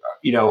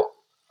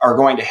are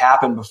going to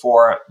happen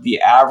before the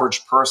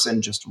average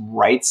person just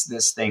writes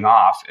this thing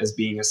off as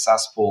being a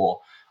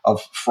cesspool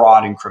of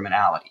fraud and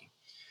criminality?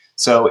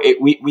 So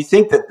we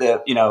think that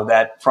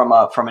that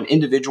from an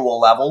individual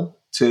level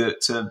to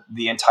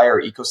the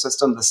entire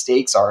ecosystem, the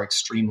stakes are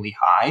extremely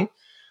high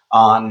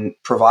on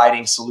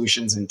providing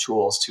solutions and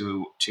tools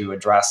to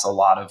address a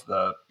lot of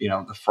the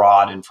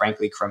fraud and,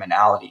 frankly,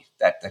 criminality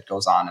that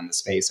goes on in the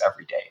space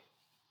every day.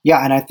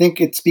 Yeah, and I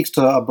think it speaks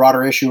to a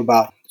broader issue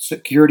about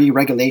security,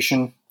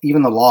 regulation,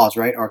 even the laws,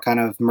 right, are kind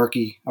of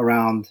murky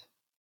around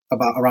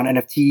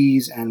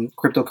NFTs and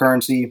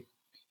cryptocurrency.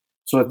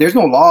 So if there's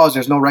no laws,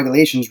 there's no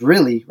regulations,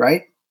 really,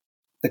 right?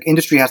 The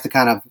industry has to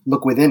kind of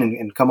look within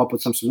and come up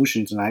with some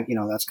solutions. And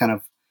that's kind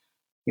of,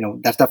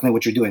 that's definitely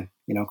what you're doing,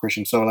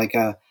 Christian. So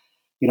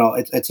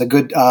it's a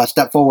good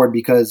step forward,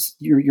 because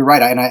you're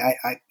right.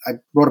 I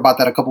wrote about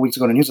that a couple weeks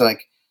ago in the news.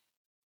 Like,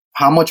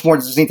 how much more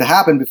does this need to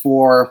happen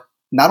before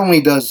not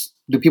only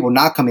do people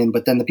not come in,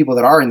 but then the people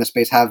that are in the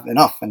space have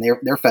enough and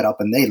they're fed up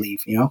and they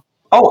leave,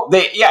 Oh,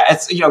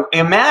 it's,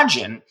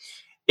 imagine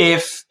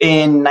if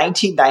in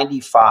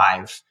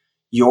 1995,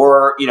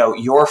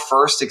 your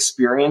first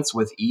experience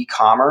with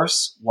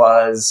e-commerce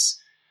was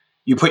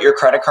you put your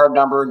credit card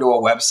number into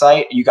a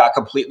website, you got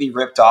completely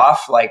ripped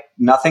off, like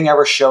nothing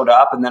ever showed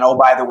up. And then, oh,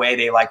 by the way,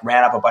 they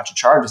ran up a bunch of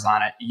charges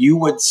on it. You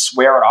would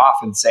swear it off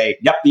and say,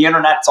 yep, the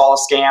internet's all a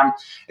scam.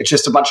 It's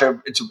just a bunch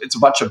of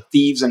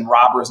thieves and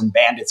robbers and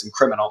bandits and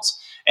criminals.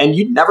 And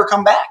you'd never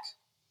come back,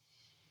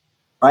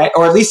 right?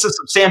 Or at least a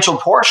substantial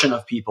portion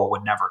of people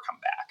would never come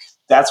back.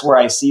 That's where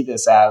I see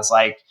this as,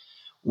 like,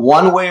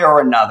 one way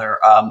or another.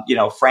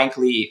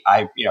 Frankly,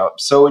 I'm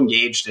so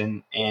engaged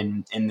in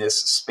this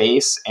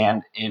space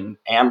and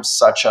am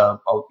such a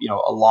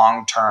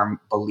long-term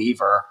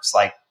believer. It's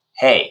like,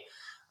 hey,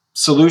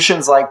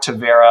 solutions like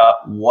Tavera,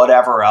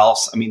 whatever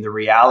else. I mean, the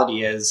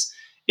reality is,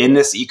 in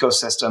this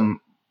ecosystem,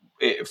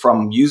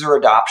 from user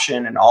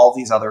adoption and all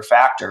these other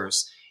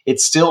factors,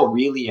 it's still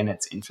really in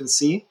its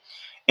infancy.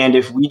 And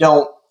if we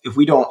don't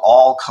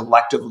all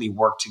collectively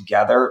work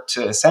together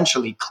to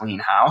essentially clean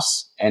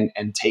house and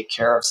take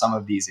care of some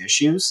of these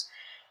issues,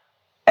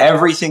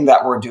 everything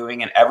that we're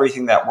doing and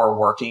everything that we're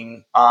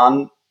working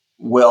on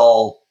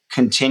will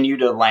continue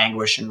to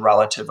languish in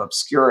relative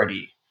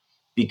obscurity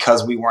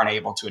because we weren't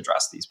able to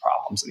address these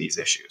problems and these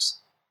issues.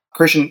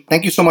 Christian,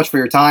 thank you so much for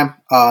your time.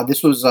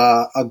 This was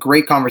a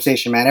great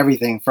conversation, man.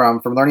 Everything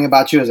from learning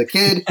about you as a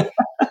kid,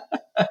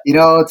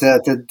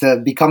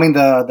 to becoming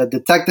the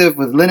detective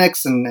with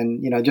Linux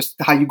and just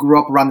how you grew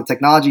up around the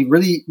technology.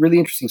 Really, really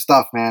interesting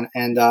stuff, man.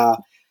 And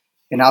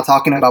now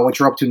talking about what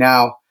you're up to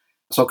now.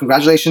 So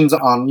congratulations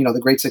on, the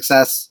great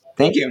success.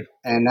 Thank you.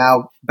 And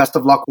now best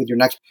of luck with your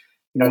next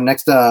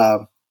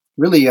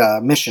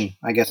mission,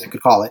 I guess I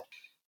could call it.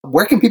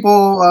 Where can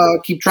people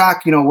keep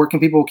track? Where can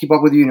people keep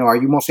up with you? Are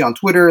you mostly on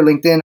Twitter,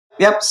 LinkedIn?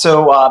 Yep.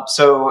 So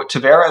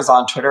Tavera is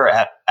on Twitter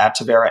at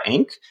Tavera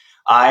Inc.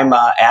 I'm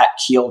at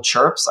Keel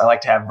Chirps. I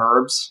like to have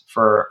verbs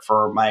for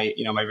my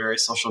my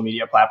various social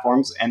media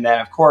platforms, and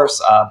then of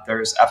course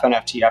there's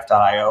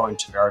fnftf.io and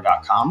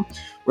Tavera.com,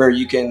 where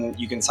you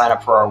can sign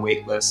up for our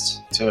wait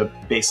list to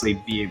basically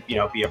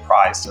be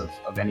apprised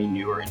of any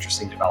new or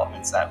interesting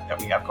developments that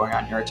we have going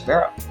on here at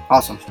Tavera.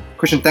 Awesome,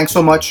 Christian. Thanks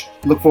so much.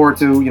 Look forward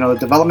to the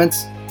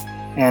developments,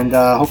 and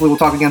hopefully we'll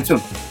talk again soon.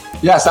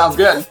 Yeah, sounds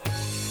good.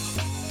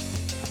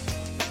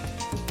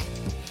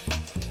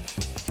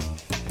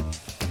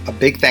 A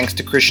big thanks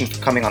to Christian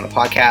for coming on the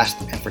podcast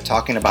and for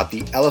talking about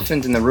the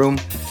elephant in the room,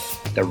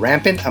 the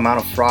rampant amount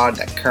of fraud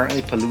that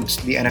currently pollutes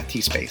the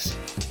NFT space.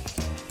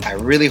 I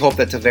really hope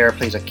that Tavera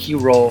plays a key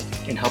role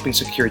in helping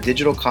secure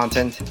digital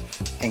content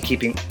and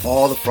keeping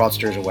all the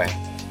fraudsters away.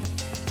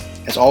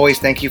 As always,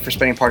 thank you for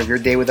spending part of your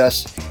day with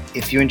us.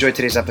 If you enjoyed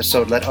today's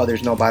episode, let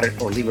others know about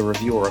it or leave a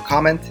review or a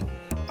comment.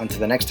 Until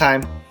the next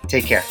time,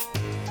 take care.